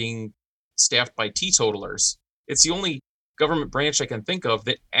branch being staffed by teetotalers. It's the only government branch I can think of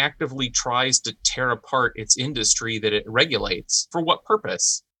that actively tries to tear apart its industry that it regulates. For what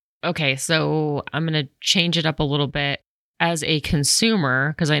purpose? Okay, so I'm going to change it up a little bit. As a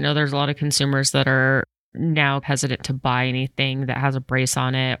consumer, because I know there's a lot of consumers that are now hesitant to buy anything that has a brace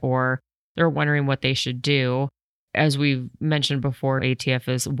on it, or they're wondering what they should do. As we've mentioned before, ATF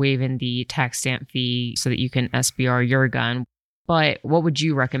is waiving the tax stamp fee so that you can SBR your gun. But what would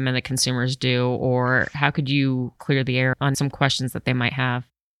you recommend that consumers do, or how could you clear the air on some questions that they might have?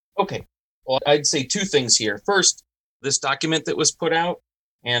 Okay. Well, I'd say two things here. First, this document that was put out,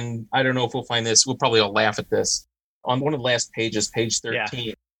 and I don't know if we'll find this, we'll probably all laugh at this. On one of the last pages, page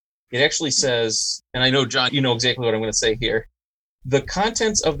 13, It actually says, and I know, John, you know exactly what I'm going to say here. The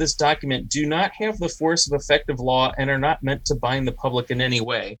contents of this document do not have the force of effective law and are not meant to bind the public in any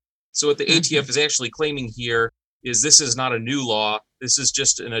way. So what the ATF is actually claiming here is this is not a new law. This is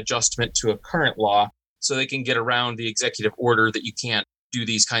just an adjustment to a current law so they can get around the executive order that you can't do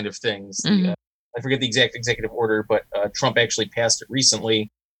these kind of things. Mm-hmm. I forget the exact executive order, but Trump actually passed it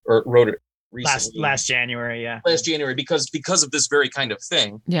recently, or wrote it recently. Last January, yeah. Last January, because of this very kind of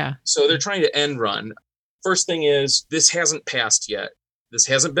thing. Yeah. So they're trying to end run. First thing is, this hasn't passed yet. This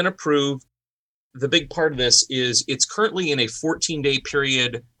hasn't been approved. The big part of this is it's currently in a 14-day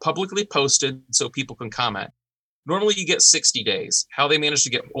period publicly posted so people can comment. Normally you get 60 days. How they managed to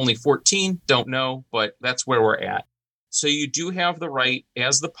get only 14, don't know, but that's where we're at. So you do have the right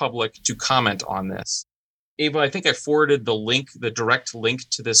as the public to comment on this. Ava, I think I forwarded the direct link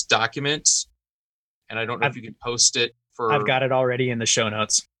to this document, and I don't know if you can post it for... I've got it already in the show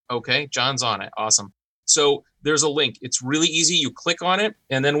notes. Okay, John's on it. Awesome. So there's a link. It's really easy. You click on it,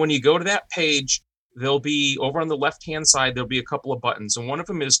 and then when you go to that page, there'll be, over on the left-hand side, there'll be a couple of buttons, and one of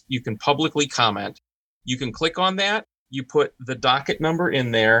them is you can publicly comment. You can click on that. You put the docket number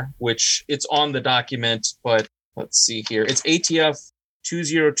in there, which it's on the document, but let's see here. It's ATF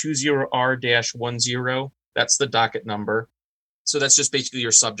 2020R-10. That's the docket number. So that's just basically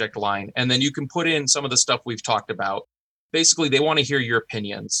your subject line. And then you can put in some of the stuff we've talked about. Basically, they want to hear your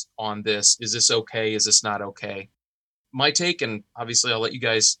opinions on this. Is this okay? Is this not okay? My take, and obviously I'll let you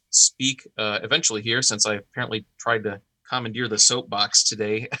guys speak eventually here, since I apparently tried to commandeer the soapbox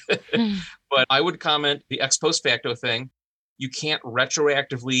today. But I would comment the ex post facto thing. You can't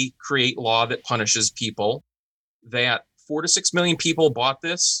retroactively create law that punishes people. That 4 to 6 million people bought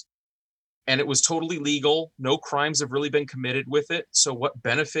this, and it was totally legal. No crimes have really been committed with it. So what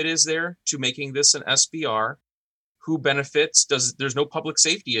benefit is there to making this an SBR? Who benefits? There's no public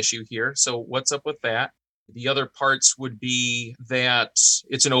safety issue here. So what's up with that? The other parts would be that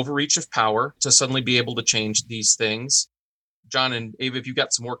it's an overreach of power to suddenly be able to change these things. John and Ava, if you've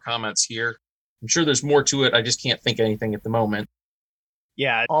got some more comments here, I'm sure there's more to it. I just can't think of anything at the moment.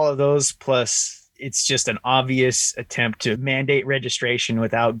 Yeah, all of those, plus it's just an obvious attempt to mandate registration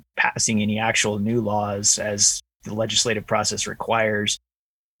without passing any actual new laws as the legislative process requires.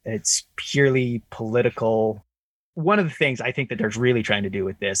 It's purely political. One of the things I think that they're really trying to do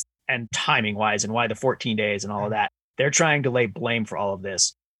with this, and timing wise, and why the 14 days and all of that, they're trying to lay blame for all of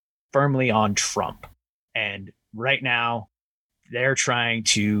this firmly on Trump. And right now, they're trying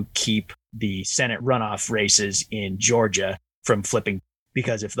to keep the Senate runoff races in Georgia from flipping,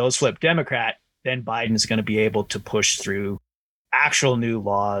 because if those flip Democrat, then Biden's going to be able to push through actual new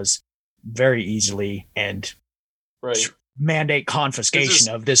laws very easily and mandate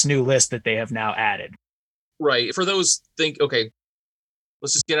confiscation of this new list that they have now added. Right. For those okay,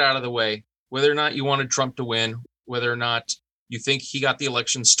 let's just get out of the way. Whether or not you wanted Trump to win, whether or not you think he got the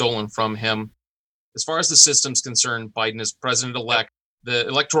election stolen from him, as far as the system's concerned, Biden is president-elect. The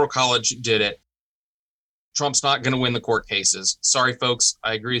Electoral College did it. Trump's not going to win the court cases. Sorry, folks.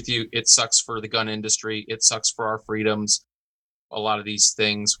 I agree with you. It sucks for the gun industry. It sucks for our freedoms. A lot of these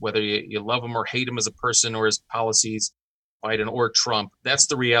things, whether you love him or hate him as a person or his policies, Biden or Trump, that's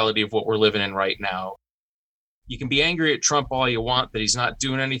the reality of what we're living in right now. You can be angry at Trump all you want that he's not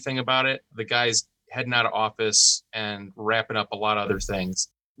doing anything about it. The guy's heading out of office and wrapping up a lot of other things.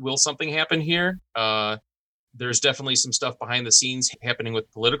 Will something happen here? There's definitely some stuff behind the scenes happening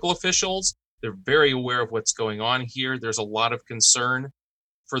with political officials. They're very aware of what's going on here. There's a lot of concern.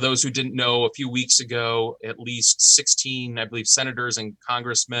 For those who didn't know, a few weeks ago, at least 16, I believe, senators and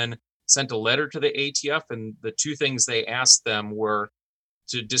congressmen sent a letter to the ATF, and the two things they asked them were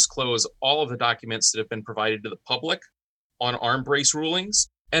to disclose all of the documents that have been provided to the public on arm brace rulings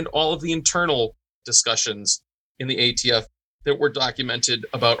and all of the internal discussions in the ATF that were documented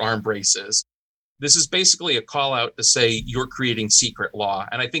about arm braces. This is basically a call out to say you're creating secret law.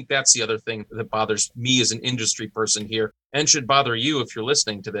 And I think that's the other thing that bothers me as an industry person here, and should bother you if you're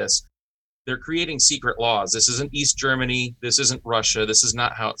listening to this. They're creating secret laws. This isn't East Germany. This isn't Russia. This is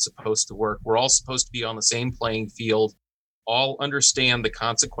not how it's supposed to work. We're all supposed to be on the same playing field, all understand the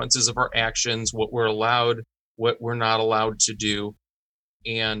consequences of our actions, what we're allowed, what we're not allowed to do.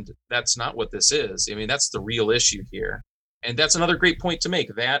 And that's not what this is. I mean, that's the real issue here. And that's another great point to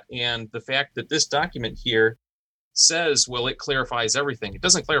make, that and the fact that this document here says, well, it clarifies everything. It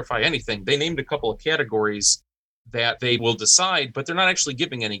doesn't clarify anything. They named a couple of categories that they will decide, but they're not actually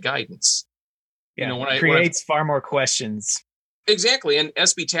giving any guidance. Yeah, it creates far more questions. Exactly. And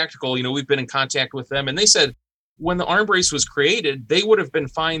SB Tactical, we've been in contact with them, and they said when the arm brace was created, they would have been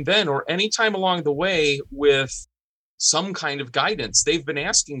fine then or any time along the way with some kind of guidance. They've been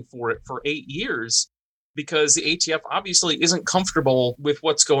asking for it for 8 years because the ATF obviously isn't comfortable with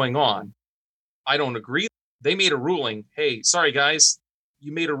what's going on. I don't agree. They made a ruling. Hey, sorry, guys,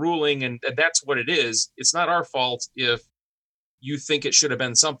 you made a ruling and that's what it is. It's not our fault if you think it should have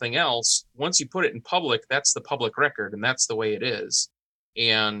been something else. Once you put it in public, that's the public record, and that's the way it is.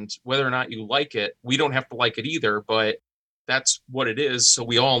 And whether or not you like it, we don't have to like it either, but that's what it is. So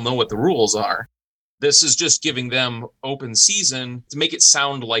we all know what the rules are. This is just giving them open season to make it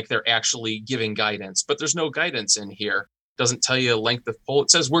sound like they're actually giving guidance, but there's no guidance in here. It doesn't tell you a length of pull. It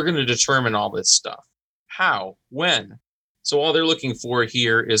says we're going to determine all this stuff. How? When? So all they're looking for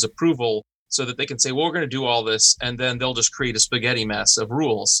here is approval so that they can say, well, we're going to do all this, and then they'll just create a spaghetti mess of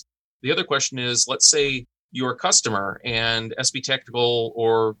rules. The other question is, let's say you're a customer and SB Tactical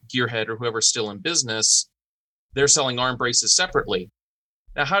or Gearhead or whoever's still in business, they're selling arm braces separately.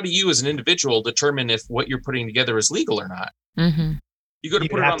 Now, how do you as an individual determine if what you're putting together is legal or not? Mm-hmm. You go to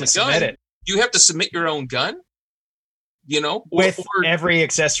put it on the gun. You have to submit your own gun, with every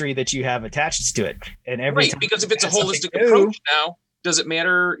accessory that you have attached to it. And every right, because if it's a holistic approach now, does it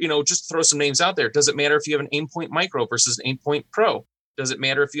matter, just throw some names out there. Does it matter if you have an Aimpoint Micro versus an Aimpoint Pro? Does it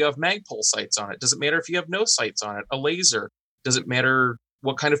matter if you have Magpul sights on it? Does it matter if you have no sights on it? A laser? Does it matter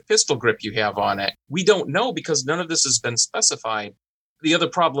what kind of pistol grip you have on it? We don't know because none of this has been specified. The other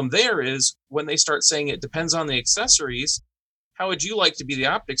problem there is when they start saying it depends on the accessories, how would you like to be the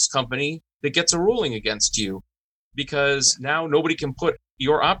optics company that gets a ruling against you? Because now nobody can put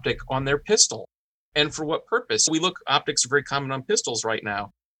your optic on their pistol. And for what purpose? Optics are very common on pistols right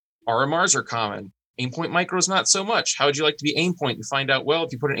now. RMRs are common. Aimpoint Micros not so much. How would you like to be Aimpoint and find out, well,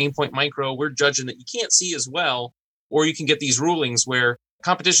 if you put an Aimpoint Micro, we're judging that you can't see as well. Or you can get these rulings where a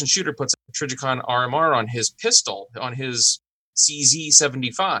competition shooter puts a Trijicon RMR on his pistol, on his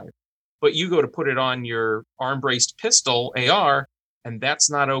CZ75. But you go to put it on your arm-braced pistol, AR, and that's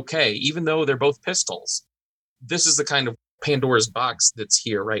not okay, even though they're both pistols. This is the kind of Pandora's box that's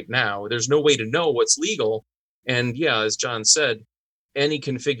here right now. There's no way to know what's legal. And yeah, as John said, any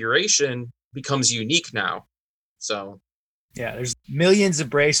configuration becomes unique now. So yeah, there's millions of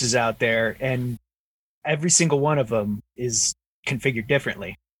braces out there, and every single one of them is configured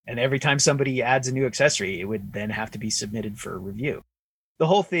differently. And every time somebody adds a new accessory, it would then have to be submitted for review. The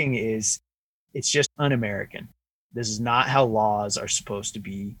whole thing is, it's just un-American. This is not how laws are supposed to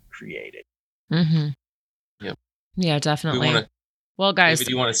be created. Mm-hmm. Yep. Yeah, definitely. Well, guys, David,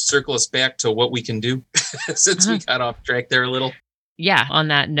 do you want to circle us back to what we can do since we got off track there a little? yeah, on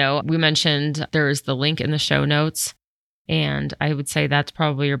that note, we mentioned there's the link in the show notes. And I would say that's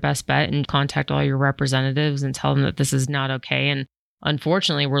probably your best bet, and contact all your representatives and tell them that this is not okay. And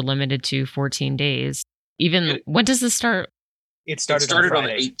unfortunately, we're limited to 14 days. When does this start? It started on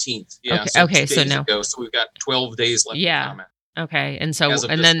the 18th. Yeah. Okay. So no. So we've got 12 days left. Yeah. To comment. Okay. And so, as of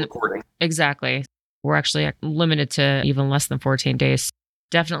and this then recording. exactly, we're actually limited to even less than 14 days.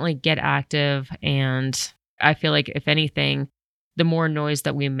 Definitely get active. And I feel like if anything, the more noise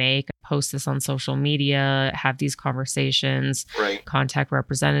that we make, post this on social media, have these conversations, right, contact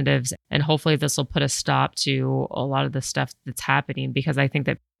representatives, and hopefully this will put a stop to a lot of the stuff that's happening, because I think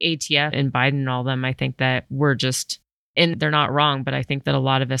that ATF and Biden and all them, I think that we're just, and they're not wrong, but I think that a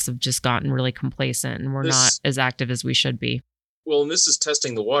lot of us have just gotten really complacent and we're not as active as we should be. Well, and this is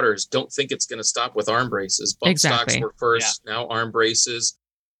testing the waters. Don't think it's going to stop with arm braces. Bump Exactly. stocks were first, now arm braces.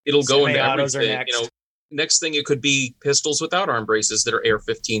 It'll go into Semi-autos are everything. next. Next thing it could be pistols without arm braces that are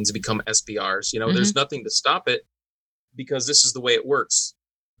AR-15s and become SBRs. There's nothing to stop it, because this is the way it works.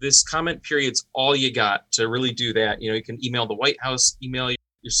 This comment period's all you got to really do that. You can email the White House, email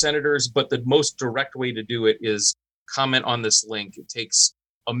your senators, but the most direct way to do it is comment on this link. It takes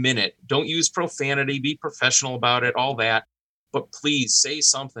a minute. Don't use profanity, be professional about it, all that. But please say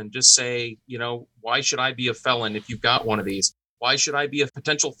something. Just say, why should I be a felon if you've got one of these? Why should I be a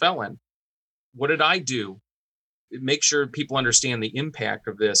potential felon? What did I do? Make sure people understand the impact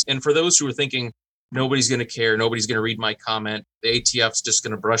of this. And for those who are thinking, nobody's going to care, nobody's going to read my comment, the ATF's just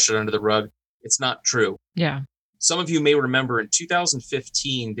going to brush it under the rug, it's not true. Yeah. Some of you may remember in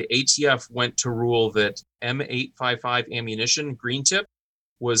 2015, the ATF went to rule that M855 ammunition, green tip,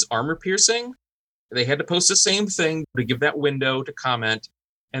 was armor piercing. They had to post the same thing to give that window to comment.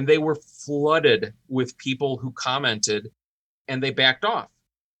 And they were flooded with people who commented, and they backed off.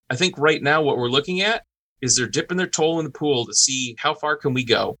 I think right now what we're looking at is they're dipping their toe in the pool to see how far can we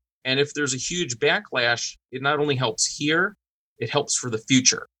go. And if there's a huge backlash, it not only helps here, it helps for the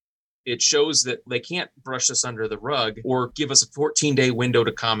future. It shows that they can't brush us under the rug or give us a 14-day window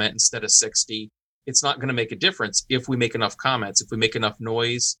to comment instead of 60. It's not going to make a difference if we make enough comments, if we make enough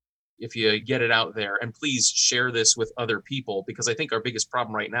noise, if you get it out there. And please share this with other people, because I think our biggest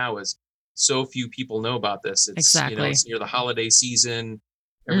problem right now is so few people know about this. It's, Exactly. It's near the holiday season.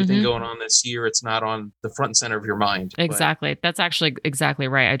 Everything going on this year, it's not on the front and center of your mind. Exactly. That's actually exactly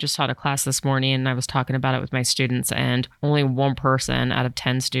right. I just taught a class this morning and I was talking about it with my students, and only one person out of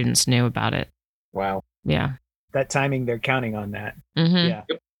 10 students knew about it. Wow. Yeah. That timing, they're counting on that. Mm-hmm. Yeah.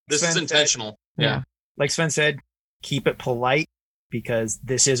 Yep. This is intentional. Yeah. Like Sven said, keep it polite, because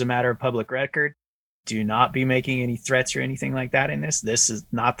this is a matter of public record. Do not be making any threats or anything like that in this. This is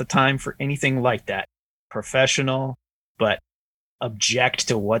not the time for anything like that. Professional, but object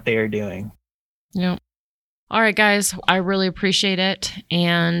to what they are doing. Yep. All right, guys, I really appreciate it.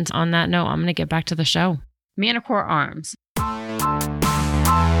 And on that note, I'm going to get back to the show. Manticore Arms.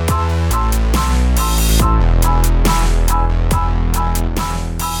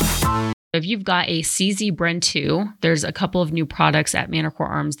 If you've got a CZ Bren 2, there's a couple of new products at Manticore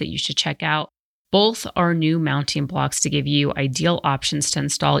Arms that you should check out. Both are new mounting blocks to give you ideal options to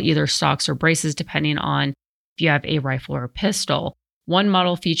install either stocks or braces, depending on if you have a rifle or a pistol. One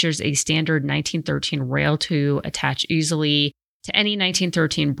model features a standard 1913 rail to attach easily to any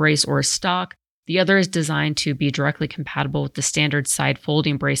 1913 brace or stock. The other is designed to be directly compatible with the standard side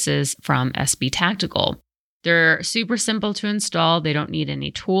folding braces from SB Tactical. They're super simple to install. They don't need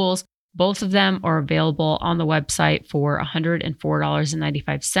any tools. Both of them are available on the website for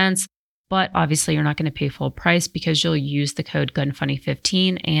 $104.95. But obviously, you're not going to pay full price because you'll use the code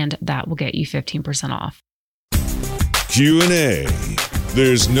GUNFUNNY15, and that will get you 15% off. Q&A.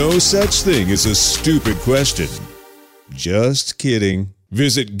 There's no such thing as a stupid question. Just kidding.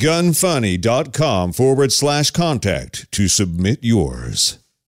 Visit gunfunny.com/contact to submit yours.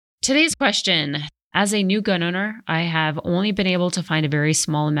 Today's question. As a new gun owner, I have only been able to find a very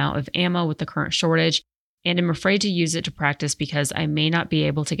small amount of ammo with the current shortage, and I'm afraid to use it to practice because I may not be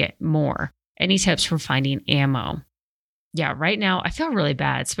able to get more. Any tips for finding ammo? Yeah, right now I feel really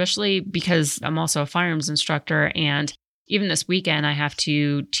bad, especially because I'm also a firearms instructor, and even this weekend I have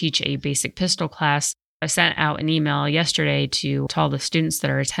to teach a basic pistol class. I sent out an email yesterday to all the students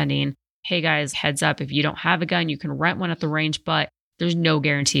that are attending. Hey guys, heads up, if you don't have a gun, you can rent one at the range, but there's no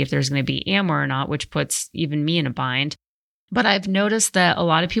guarantee if there's going to be ammo or not, which puts even me in a bind. But I've noticed that a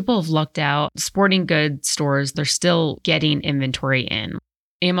lot of people have looked out. Sporting goods stores, they're still getting inventory in.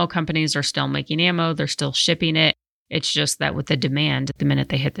 Ammo companies are still making ammo. They're still shipping it. It's just that with the demand, the minute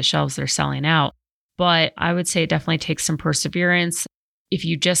they hit the shelves, they're selling out. But I would say it definitely takes some perseverance if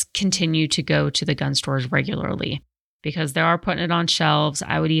you just continue to go to the gun stores regularly, because they are putting it on shelves.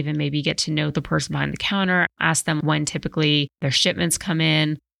 I would even maybe get to know the person behind the counter, ask them when typically their shipments come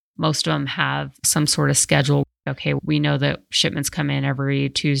in. Most of them have some sort of schedule. Okay, we know that shipments come in every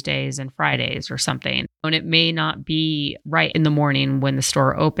Tuesdays and Fridays or something. And it may not be right in the morning when the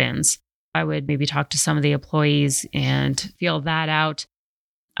store opens. I would maybe talk to some of the employees and feel that out.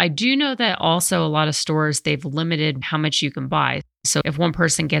 I do know that also a lot of stores, they've limited how much you can buy. So if one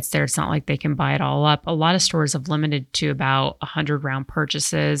person gets there, it's not like they can buy it all up. A lot of stores have limited to about 100 round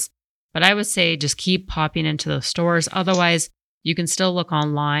purchases. But I would say just keep popping into those stores. Otherwise, you can still look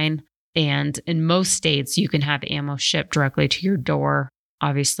online. And in most states, you can have ammo shipped directly to your door.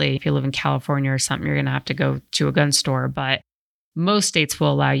 Obviously, if you live in California or something, you're going to have to go to a gun store. But most states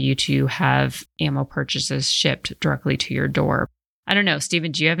will allow you to have ammo purchases shipped directly to your door. I don't know,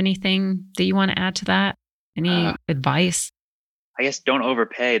 Stephen, do you have anything that you want to add to that? Any advice? I guess don't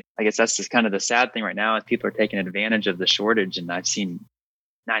overpay. I guess that's just kind of the sad thing right now is people are taking advantage of the shortage. And I've seen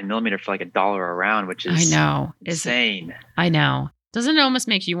 9mm for like $1 a round, which is insane. I know. Doesn't it almost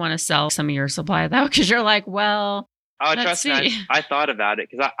make you want to sell some of your supply though? Because you're like, well, trust me, I thought about it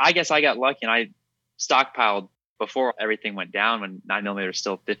because I guess I got lucky and I stockpiled before everything went down when 9mm is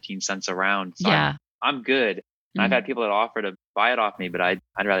still 15 cents a round. So yeah. I'm good. And I've had people that offer to buy it off me, but I'd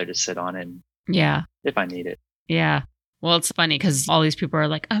rather just sit on it if I need it. Yeah. Well, it's funny because all these people are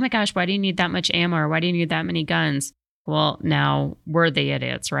like, oh my gosh, why do you need that much ammo? Or why do you need that many guns? Well, now we're the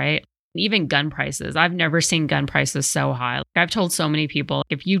idiots, right? Even gun prices. I've never seen gun prices so high. I've told so many people,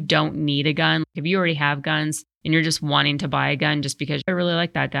 if you don't need a gun, if you already have guns and you're just wanting to buy a gun just because I really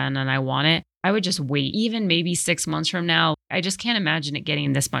like that gun and I want it, I would just wait. Even maybe 6 months from now, I just can't imagine it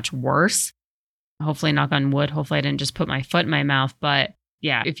getting this much worse. Hopefully, knock on wood, hopefully I didn't just put my foot in my mouth. But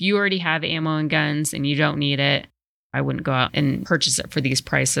yeah, if you already have ammo and guns and you don't need it, I wouldn't go out and purchase it for these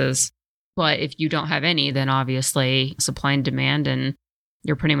prices. But if you don't have any, then obviously supply and demand, and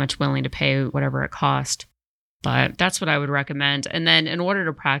you're pretty much willing to pay whatever it costs. But that's what I would recommend. And then in order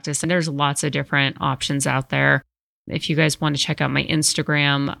to practice, and there's lots of different options out there. If you guys want to check out my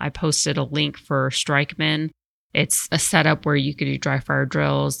Instagram, I posted a link for Strikeman. It's a setup where you could do dry fire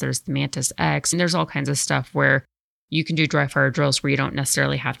drills. There's the Mantis X, and there's all kinds of stuff where you can do dry fire drills where you don't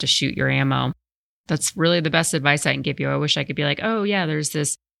necessarily have to shoot your ammo. That's really the best advice I can give you. I wish I could be like, oh yeah, there's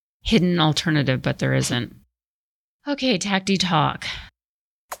this hidden alternative, but there isn't. Okay, Tacti Talk.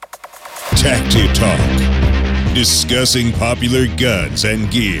 Tacti Talk. Discussing popular guns and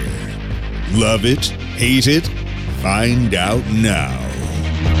gear. Love it? Hate it? Find out now.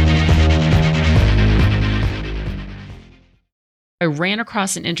 I ran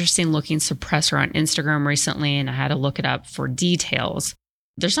across an interesting looking suppressor on Instagram recently, and I had to look it up for details.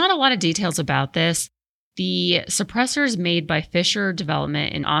 There's not a lot of details about this. The suppressor is made by Fischer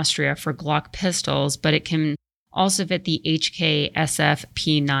Development in Austria for Glock pistols, but it can also fit the HK-SF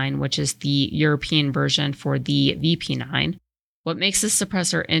P9, which is the European version for the VP9. What makes this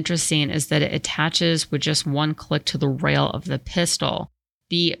suppressor interesting is that it attaches with just one click to the rail of the pistol.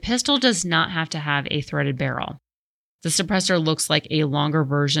 The pistol does not have to have a threaded barrel. The suppressor looks like a longer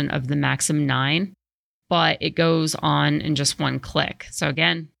version of the Maxim 9, but it goes on in just one click. So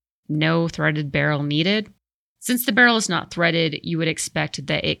again, no threaded barrel needed. Since the barrel is not threaded, you would expect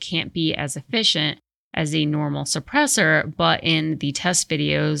that it can't be as efficient as a normal suppressor, but in the test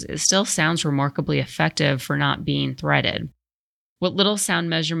videos, it still sounds remarkably effective for not being threaded. What little sound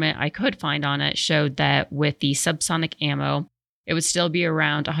measurement I could find on it showed that with the subsonic ammo, it would still be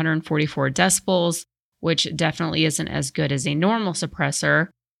around 144 decibels, which definitely isn't as good as a normal suppressor,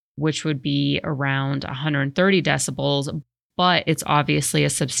 which would be around 130 decibels, but it's obviously a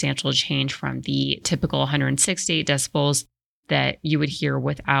substantial change from the typical 168 decibels that you would hear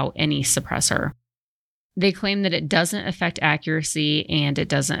without any suppressor. They claim that it doesn't affect accuracy and it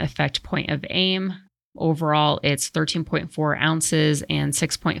doesn't affect point of aim. Overall, it's 13.4 ounces and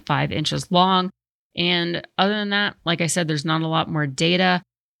 6.5 inches long. And other than that, like I said, there's not a lot more data.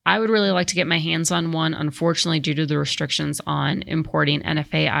 I would really like to get my hands on one. Unfortunately, due to the restrictions on importing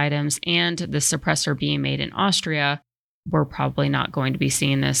NFA items and the suppressor being made in Austria, we're probably not going to be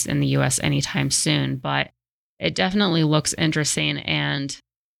seeing this in the US anytime soon. But it definitely looks interesting and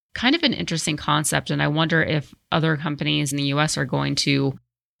kind of an interesting concept. And I wonder if other companies in the US are going to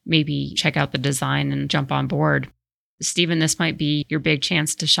maybe check out the design and jump on board. Stephen, this might be your big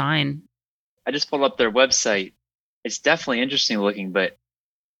chance to shine. I just pulled up their website. It's definitely interesting looking, but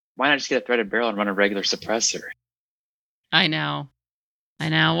why not just get a threaded barrel and run a regular suppressor? I know.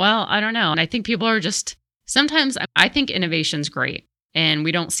 Well, I don't know. And I think people are just, sometimes I think innovation's great. And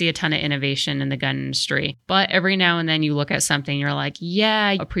we don't see a ton of innovation in the gun industry. But every now and then you look at something, you're like, yeah,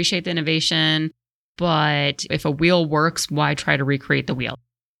 I appreciate the innovation, but if a wheel works, why try to recreate the wheel?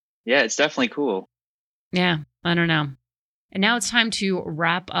 Yeah, it's definitely cool. Yeah, I don't know. And now it's time to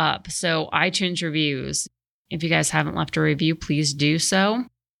wrap up. So iTunes reviews. If you guys haven't left a review, please do so.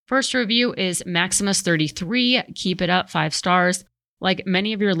 First review is Maximus33. Keep it up, 5 stars. Like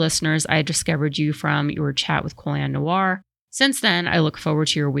many of your listeners, I discovered you from your chat with Colion Noir. Since then, I look forward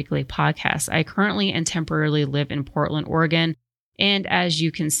to your weekly podcast. I currently and temporarily live in Portland, Oregon. And as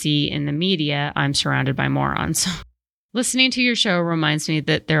you can see in the media, I'm surrounded by morons. Listening to your show reminds me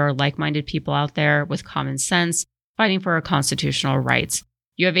that there are like-minded people out there with common sense fighting for our constitutional rights.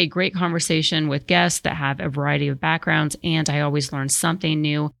 You have a great conversation with guests that have a variety of backgrounds, and I always learn something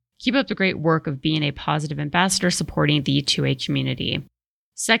new. Keep up the great work of being a positive ambassador supporting the 2A community.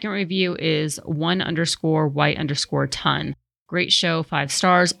 Second review is 1_white_ton. Great show, 5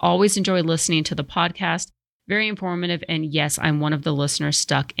 stars. Always enjoy listening to the podcast. Very informative. And yes, I'm one of the listeners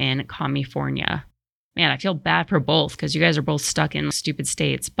stuck in California. Man, I feel bad for both because you guys are both stuck in stupid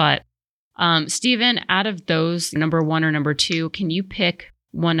states. But Steven, out of those, number 1 or number 2, can you pick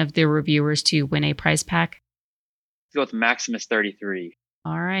one of the reviewers to win a prize pack? Let's go with Maximus 33.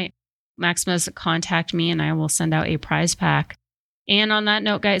 All right. Maximus, contact me and I will send out a prize pack. And on that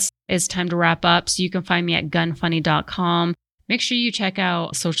note, guys, it's time to wrap up. So you can find me at gunfunny.com. Make sure you check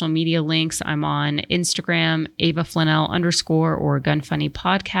out social media links. I'm on Instagram, @AvaFlanell_ or Gunfunny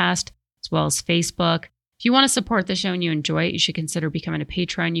Podcast, as well as Facebook. If you want to support the show and you enjoy it, you should consider becoming a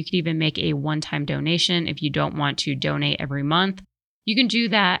patron. You could even make a one-time donation if you don't want to donate every month. You can do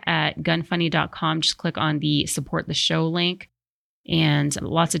that at gunfunny.com. Just click on the support the show link, and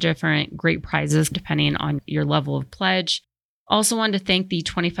lots of different great prizes depending on your level of pledge. Also wanted to thank the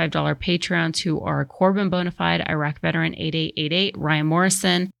 $25 Patreons who are Corbin Bonafide, Iraq Veteran 8888, Ryan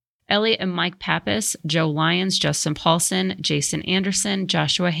Morrison, Elliot and Mike Pappas, Joe Lyons, Justin Paulson, Jason Anderson,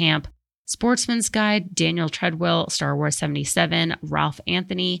 Joshua Hamp, Sportsman's Guide, Daniel Treadwell, Star Wars 77, Ralph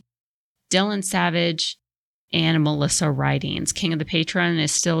Anthony, Dylan Savage, and Melissa Ridings. King of the Patreon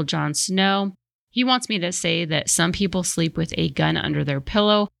is still Jon Snow. He wants me to say that some people sleep with a gun under their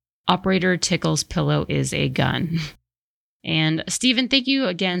pillow. Operator Tickle's pillow is a gun. And Steven, thank you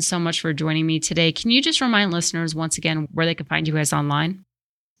again so much for joining me today. Can you just remind listeners once again where they can find you guys online?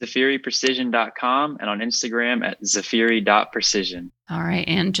 ZafiriPrecision.com and on Instagram at Zafiri.precision. All right.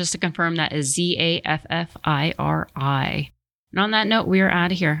 And just to confirm, that is ZAFFIRI. And on that note, we are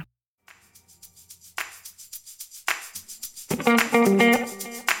out of here.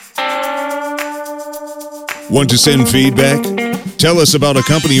 Want to send feedback? Tell us about a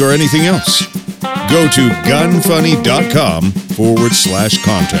company or anything else. Go to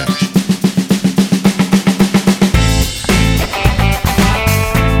gunfunny.com/contact.